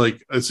relate to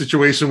like a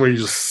situation where you're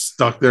just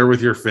stuck there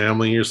with your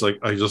family. You're just like,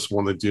 I just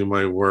want to do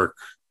my work.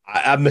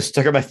 I'm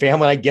stuck with my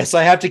family. I guess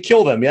I have to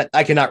kill them. Yet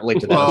I cannot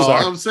relate to that. Well,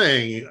 I'm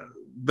saying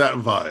that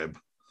vibe.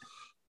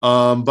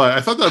 But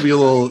I thought that'd be a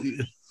little,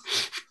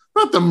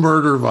 not the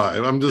murder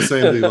vibe. I'm just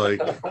saying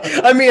like.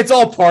 I mean, it's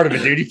all part of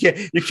it, dude.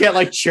 You can't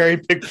like cherry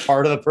pick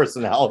part of the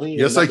personality.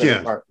 Yes, I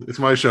can. It's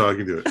my show. I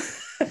can do it.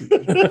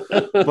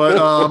 But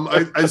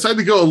I decided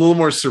to go a little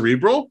more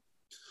cerebral,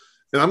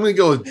 and I'm going to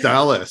go with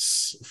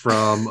Dallas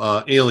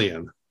from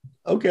Alien.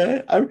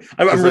 Okay, I'm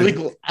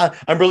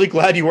really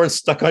glad you weren't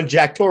stuck on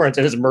Jack Torrance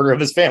and his murder of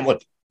his family.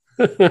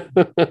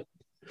 I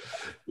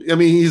mean,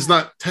 he's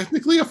not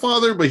technically a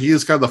father, but he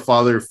is kind of the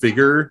father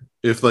figure.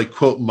 If like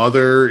quote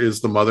mother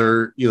is the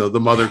mother, the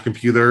mother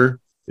computer,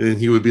 and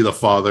he would be the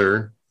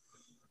father.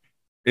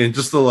 And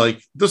just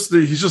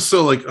he's just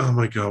so like, oh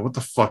my god, what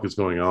the fuck is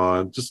going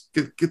on? Just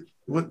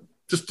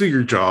just do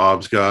your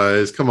jobs,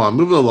 guys. Come on,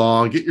 move it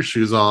along. Get your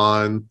shoes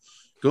on.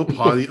 Go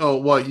potty. Oh,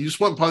 what? You just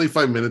went potty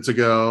 5 minutes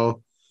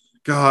ago.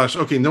 Gosh,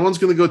 okay, no one's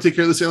going to go take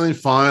care of this alien.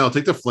 Fine, I'll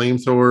take the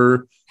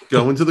flamethrower,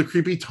 go into the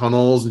creepy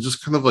tunnels, and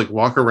just kind of like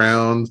walk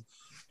around,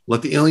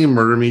 let the alien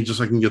murder me just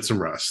so I can get some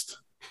rest.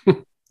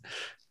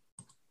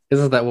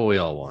 Isn't that what we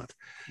all want?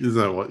 Isn't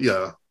that what?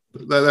 Yeah,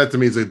 that to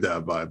me is a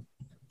dad vibe.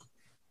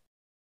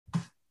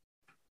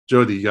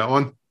 Jody, you got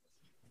one?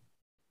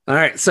 All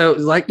right, so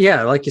like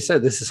you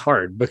said, this is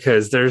hard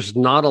because there's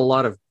not a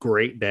lot of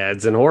great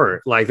dads in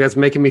horror. Like that's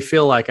making me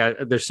feel like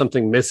there's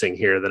something missing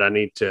here that I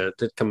need to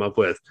come up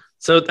with.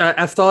 So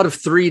I've thought of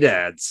 3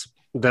 dads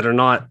that are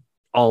not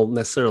all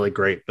necessarily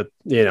great, but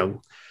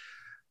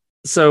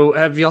So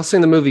have y'all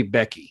seen the movie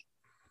Becky?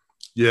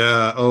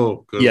 Yeah.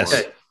 Oh, good. Yes.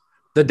 One.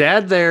 The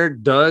dad there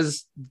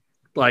does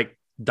like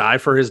die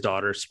for his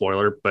daughter.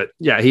 Spoiler, but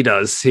yeah, he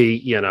does.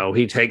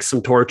 He takes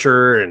some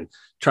torture and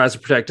tries to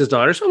protect his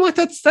daughter. So I'm like,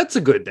 that's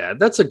a good dad.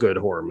 That's a good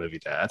horror movie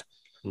dad.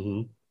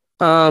 Mm-hmm.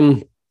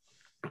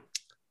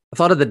 I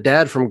thought of the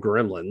dad from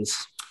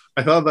Gremlins.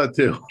 I thought that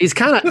too. He's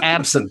kind of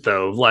absent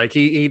though. Like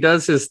he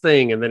does his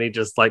thing and then he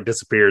just like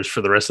disappears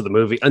for the rest of the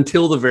movie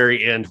until the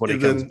very end when he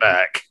comes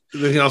back.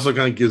 Then he also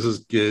kind of gives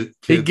his kid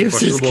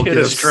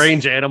a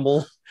strange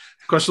animal.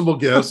 Questionable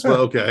gifts, but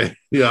okay.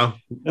 Yeah.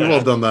 We've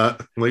all done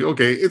that. I'm like,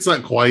 okay, it's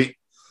not quite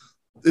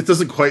it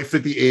doesn't quite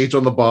fit the age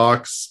on the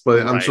box, but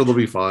I'm Right. sure they'll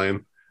be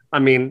fine. I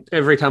mean,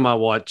 every time I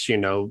watch,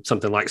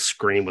 something like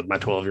Scream with my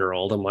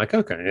 12-year-old, I'm like,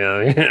 okay,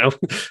 yeah,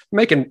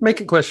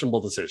 making questionable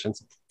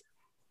decisions.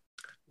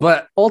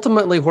 But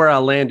ultimately, where I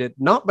landed,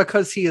 not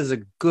because he is a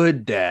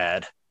good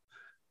dad,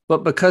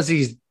 but because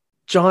he's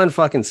John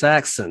fucking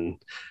Saxon,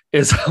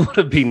 is I want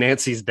to be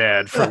Nancy's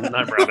dad from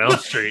Nightmare on Elm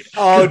Street.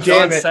 Oh,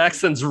 John damn it.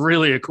 Saxon's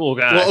really a cool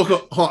guy. Well,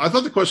 okay, hold on. I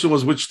thought the question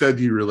was which dad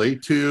do you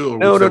relate to, or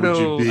No, which no, dad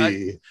no. would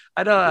you be?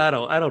 I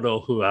don't know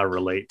who I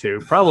relate to.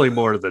 Probably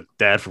more the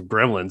dad from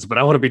Gremlins, but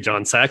I want to be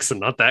John Saxon,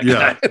 not that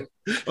Yeah. guy.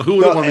 Who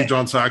would want to be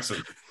John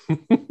Saxon?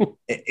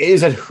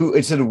 Is it who?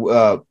 It said,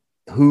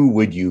 who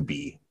would you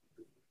be?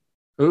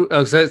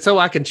 So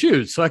I can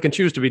choose. So I can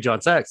choose to be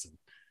John Saxon.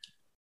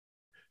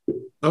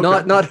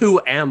 Okay. Not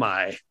who am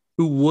I?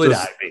 Who would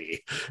Just- I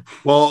be?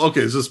 Well,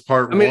 okay. Is this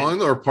part I mean-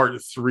 1 or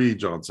part 3?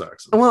 John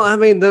Saxon. Well, I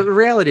mean, the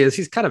reality is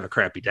he's kind of a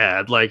crappy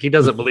dad. Like, he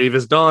doesn't believe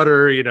his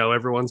daughter.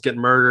 Everyone's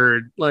getting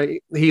murdered.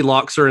 Like, he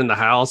locks her in the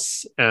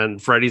house,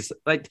 and Freddy's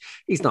like,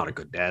 he's not a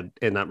good dad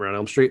in Nightmare on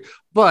Elm Street.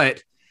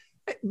 But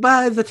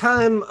by the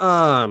time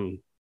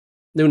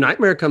New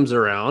Nightmare comes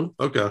around,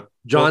 Okay.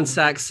 John Well-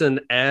 Saxon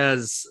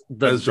as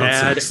the As John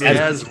dad, Saxon.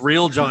 as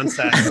real John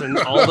Saxon,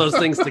 all those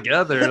things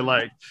together,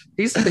 like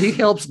he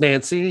helps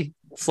Nancy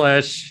 /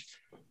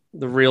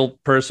 the real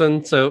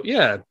person. So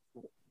yeah,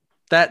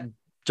 that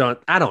John,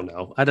 I don't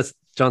know.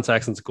 John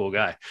Saxon's a cool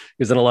guy.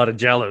 He's in a lot of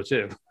Jello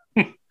too.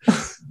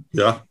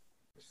 Yeah.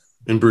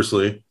 In Bruce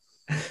Lee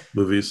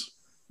movies.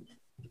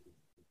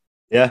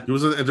 Yeah, He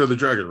was in Enter the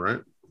Dragon, right?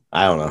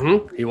 I don't know.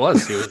 Mhm. He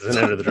was in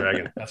Enter the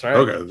Dragon. That's right.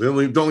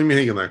 Okay. Don't leave me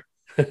hanging there.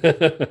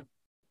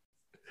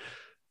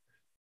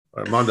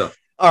 All right, Mondo.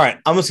 All right,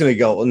 I'm just gonna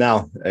go. Well,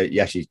 now,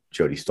 actually,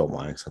 Jody stole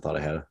mine, so I thought I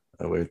had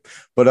a weird.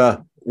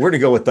 But we're gonna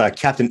go with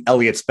Captain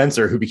Elliot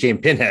Spencer, who became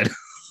Pinhead.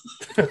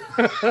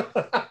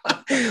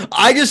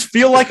 I just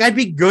feel like I'd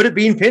be good at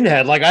being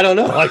Pinhead. Like, I don't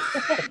know.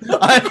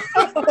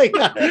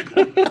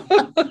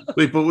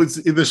 Wait, but what's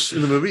in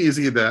the movie? Is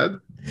he a dad?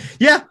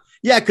 yeah,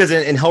 because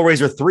in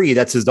Hellraiser 3,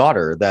 that's his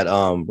daughter. That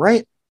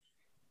right?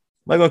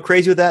 Am I going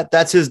crazy with that?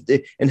 That's his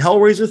in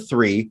Hellraiser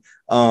 3.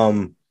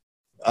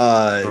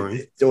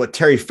 What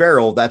Terry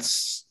Farrell?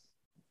 That's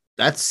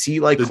he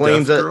like The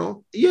claims deaf that.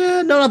 girl?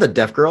 Yeah, no, not the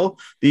deaf girl.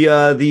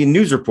 The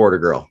news reporter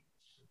girl.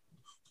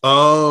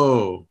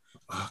 Oh,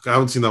 I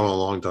haven't seen that one in a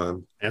long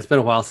time. It's been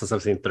a while since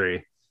I've seen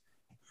 3.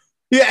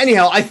 Yeah.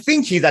 Anyhow, I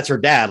think that's her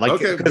dad. Like,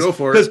 Okay, go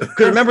for it. Because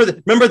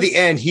remember the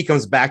end, he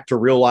comes back to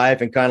real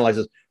life and kind of like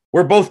says,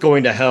 "We're both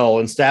going to hell,"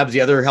 and stabs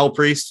the other hell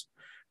priest.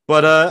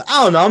 But I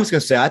don't know. I'm just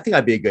gonna say I think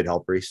I'd be a good hell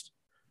priest.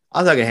 I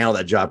think I can handle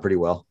that job pretty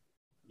well.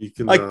 You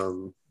can Like-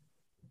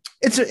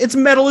 It's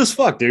metal as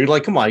fuck, dude.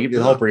 Like, come on, you give me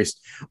the hell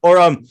priest. Or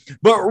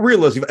but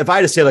realistically, if I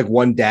had to say like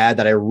one dad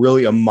that I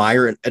really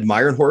admire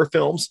in horror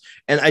films,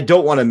 and I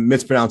don't want to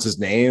mispronounce his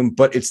name,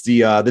 but it's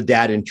the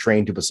dad in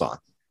Train to Busan.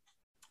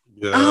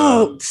 yeah.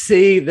 Oh,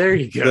 see, there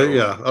you go.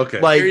 Yeah. Okay.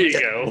 Like, There you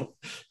go.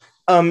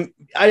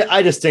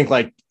 I just think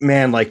like,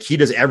 man, like he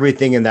does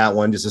everything in that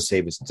one just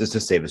to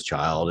save his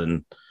child.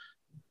 And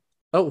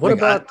Oh, what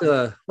like,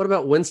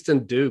 about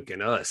Winston Duke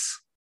and Us?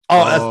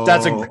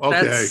 that's a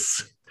okay.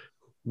 That's,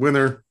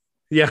 Winner.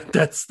 yeah,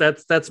 that's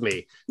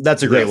me.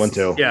 that's a great Yes. one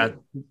too. Yeah,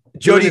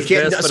 Jody, doing his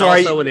can't. best, but Sorry,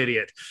 also an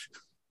idiot.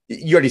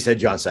 you already said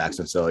John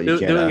Saxon, so you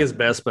can't. Doing his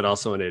best, but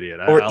also an idiot.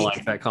 I or-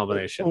 like that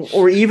combination.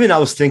 or even I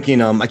was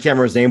thinking, I can't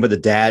remember his name, but the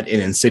dad in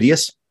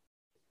Insidious.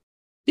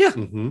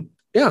 Mm-hmm.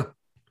 Yeah,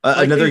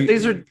 like Another.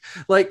 these are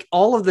like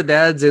all of the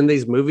dads in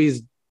these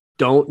movies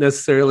don't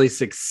necessarily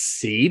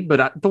succeed,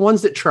 but the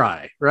ones that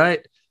try,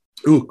 right?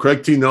 Ooh,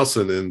 Craig T.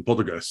 Nelson in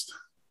Poltergeist.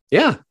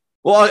 Yeah.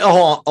 Well,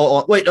 hold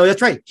on. Wait, no,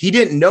 that's right. He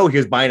didn't know he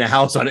was buying a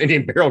house on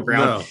Indian Burial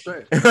Ground. No.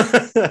 Right.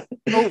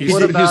 No.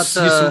 What about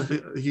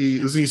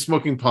Isn't he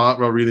smoking pot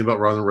while reading about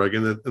Ronald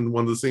Reagan in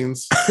one of the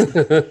scenes?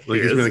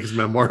 Like he's making his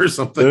memoir or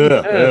something.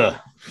 Even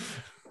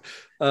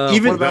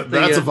what about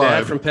that's the a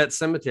dad vibe. from Pet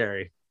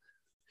Cemetery?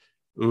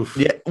 Oof.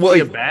 Yeah. Is Well,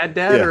 he a bad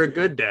dad yeah. or a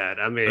good dad?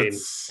 I mean,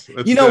 That's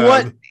you know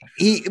bad.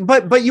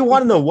 what? But you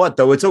want to know what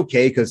though? It's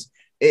okay because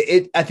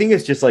I think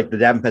it's just like the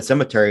dad in Pet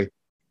Cemetery.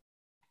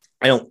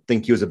 I don't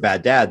think he was a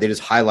bad dad. They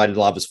just highlighted a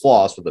lot of his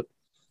flaws for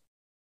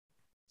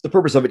the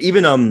purpose of it.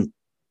 Even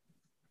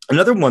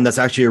another one that's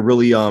actually a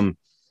really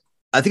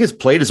I think it's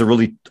played as a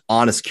really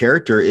honest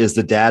character is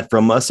the dad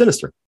from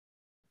Sinister.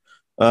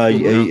 Not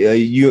Ewan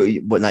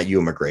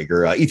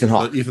McGregor, Ethan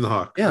Hawke. Ethan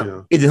Hawke.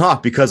 Yeah. Ethan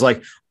Hawke, because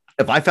like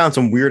if I found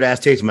some weird ass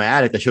tapes in my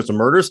attic that showed some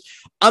murders,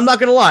 I'm not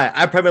gonna lie.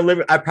 I'd probably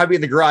be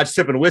in the garage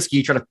sipping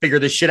whiskey trying to figure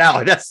this shit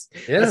out. That's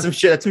some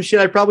shit. That's some shit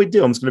I'd probably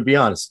do. I'm just gonna be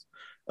honest.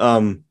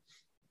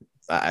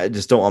 I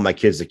just don't want my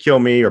kids to kill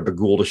me or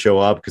Bagul to show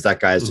up because that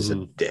guy is just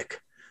a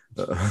dick.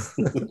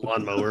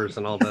 lawnmowers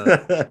and all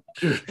that.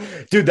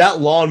 Dude,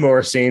 that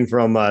lawnmower scene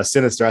from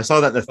Sinister, I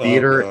saw that in the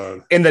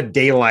theater in the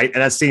daylight,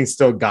 and that scene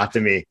still got to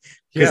me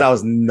because I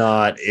was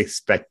not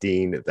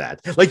expecting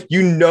that. Like,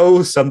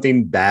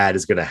 something bad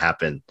is going to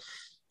happen,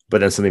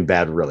 but then something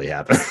bad really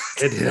happened.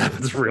 It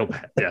happens real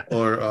bad. Yeah.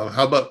 Or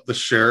how about the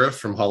sheriff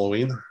from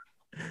Halloween?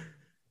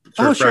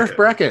 Sheriff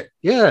Brackett.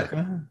 Yeah.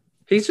 Okay.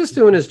 He's just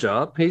doing his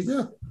job. He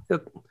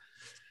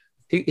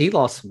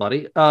lost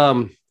somebody.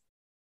 The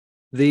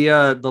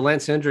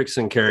Lance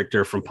Hendrickson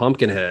character from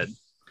Pumpkinhead.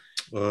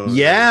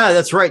 Yeah,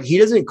 that's right. He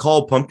doesn't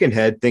call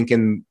Pumpkinhead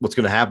thinking what's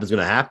going to happen is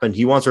going to happen.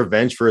 He wants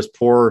revenge for his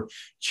poor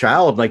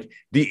child. Like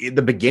the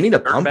beginning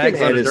of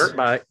Pumpkinhead is dirt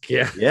bike.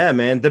 Yeah,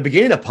 man. The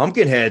beginning of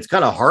Pumpkinhead, it's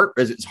kind of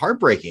it's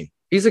heartbreaking.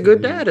 He's a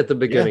good dad at the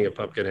beginning of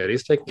Pumpkinhead.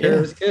 He's taking care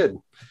of his kid.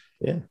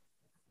 Yeah.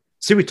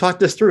 See, we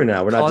talked this through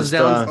now. We're not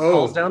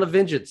calls down a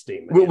vengeance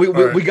demon.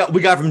 We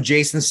got from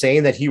Jason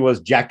saying that he was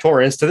Jack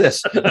Torrance to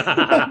this.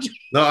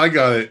 No, I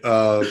got it.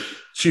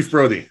 Chief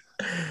Brody.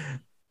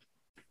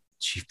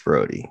 Chief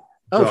Brody.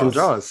 Oh, from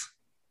Jaws.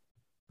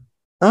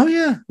 Oh,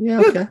 yeah.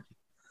 Okay.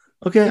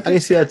 Okay. I can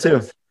see that too.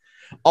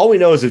 All we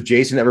know is if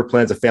Jason ever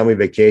plans a family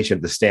vacation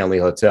at the Stanley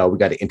Hotel, we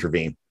got to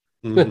intervene.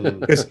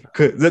 Because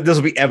this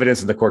will be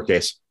evidence in the court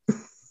case.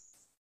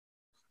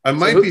 I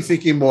might be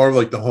thinking more of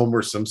like the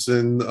Homer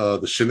Simpson,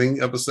 the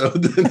Shining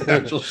episode than the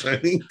actual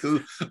Shining.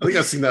 Because I think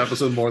I've seen that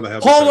episode more than I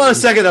have. Hold on a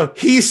second, though.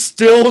 He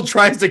still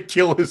tries to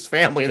kill his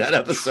family in that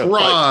episode.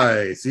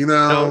 Tries, you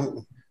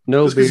know.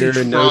 No beer,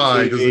 no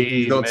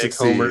TV, don't make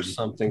succeed. Homer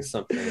something.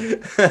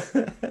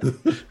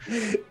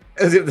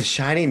 As if the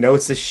Shining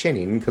notes the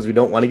Shining because we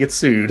don't want to get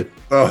sued.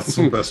 Oh, it's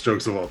some best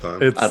jokes of all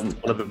time. It's one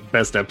of the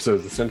best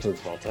episodes of Simpsons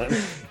of all time.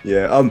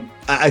 Yeah,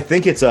 I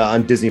think it's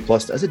on Disney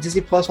Plus. Is it Disney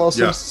Plus? All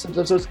Simpsons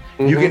episodes.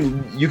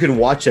 You can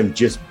watch them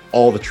just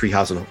all the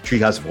Treehouse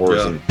of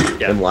Horrors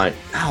and line.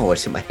 Oh, I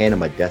hit my hand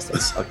on my desk.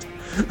 That sucked.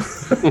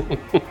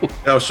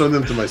 I was showing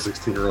them to my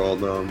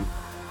 16-year-old.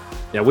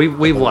 Yeah,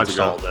 we've watched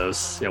all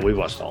those. Yeah, we've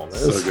watched all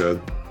those. So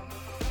good.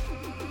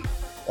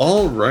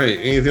 All right.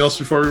 Anything else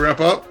before we wrap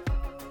up?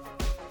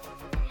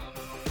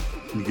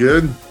 You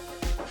good?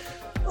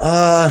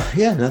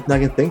 Yeah, nothing I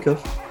can think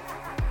of.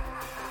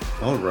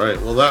 All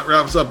right. Well, that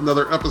wraps up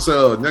another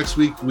episode. Next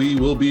week, we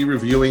will be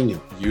reviewing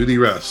Beauty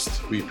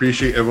Rest. We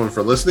appreciate everyone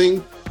for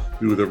listening.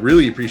 We would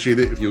really appreciate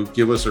it if you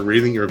give us a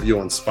rating and review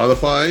on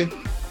Spotify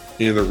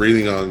and a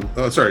rating on,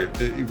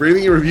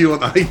 rating and review on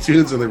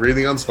iTunes and a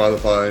rating on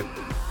Spotify.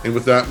 And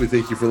with that, we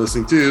thank you for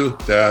listening to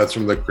Dads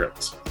from the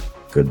Crypt.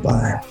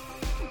 Goodbye.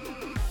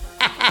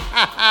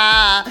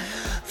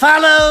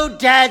 Follow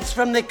Dads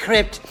from the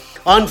Crypt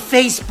on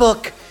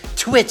Facebook,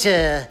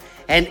 Twitter,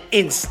 and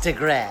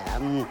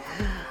Instagram,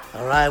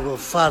 or I will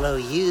follow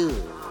you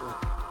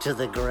to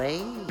the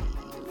grave.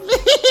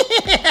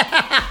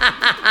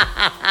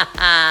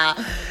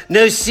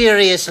 No,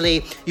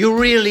 seriously, you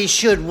really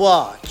should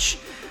watch.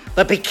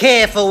 But be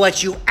careful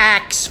what you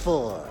ask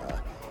for.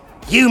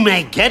 You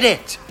may get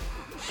it.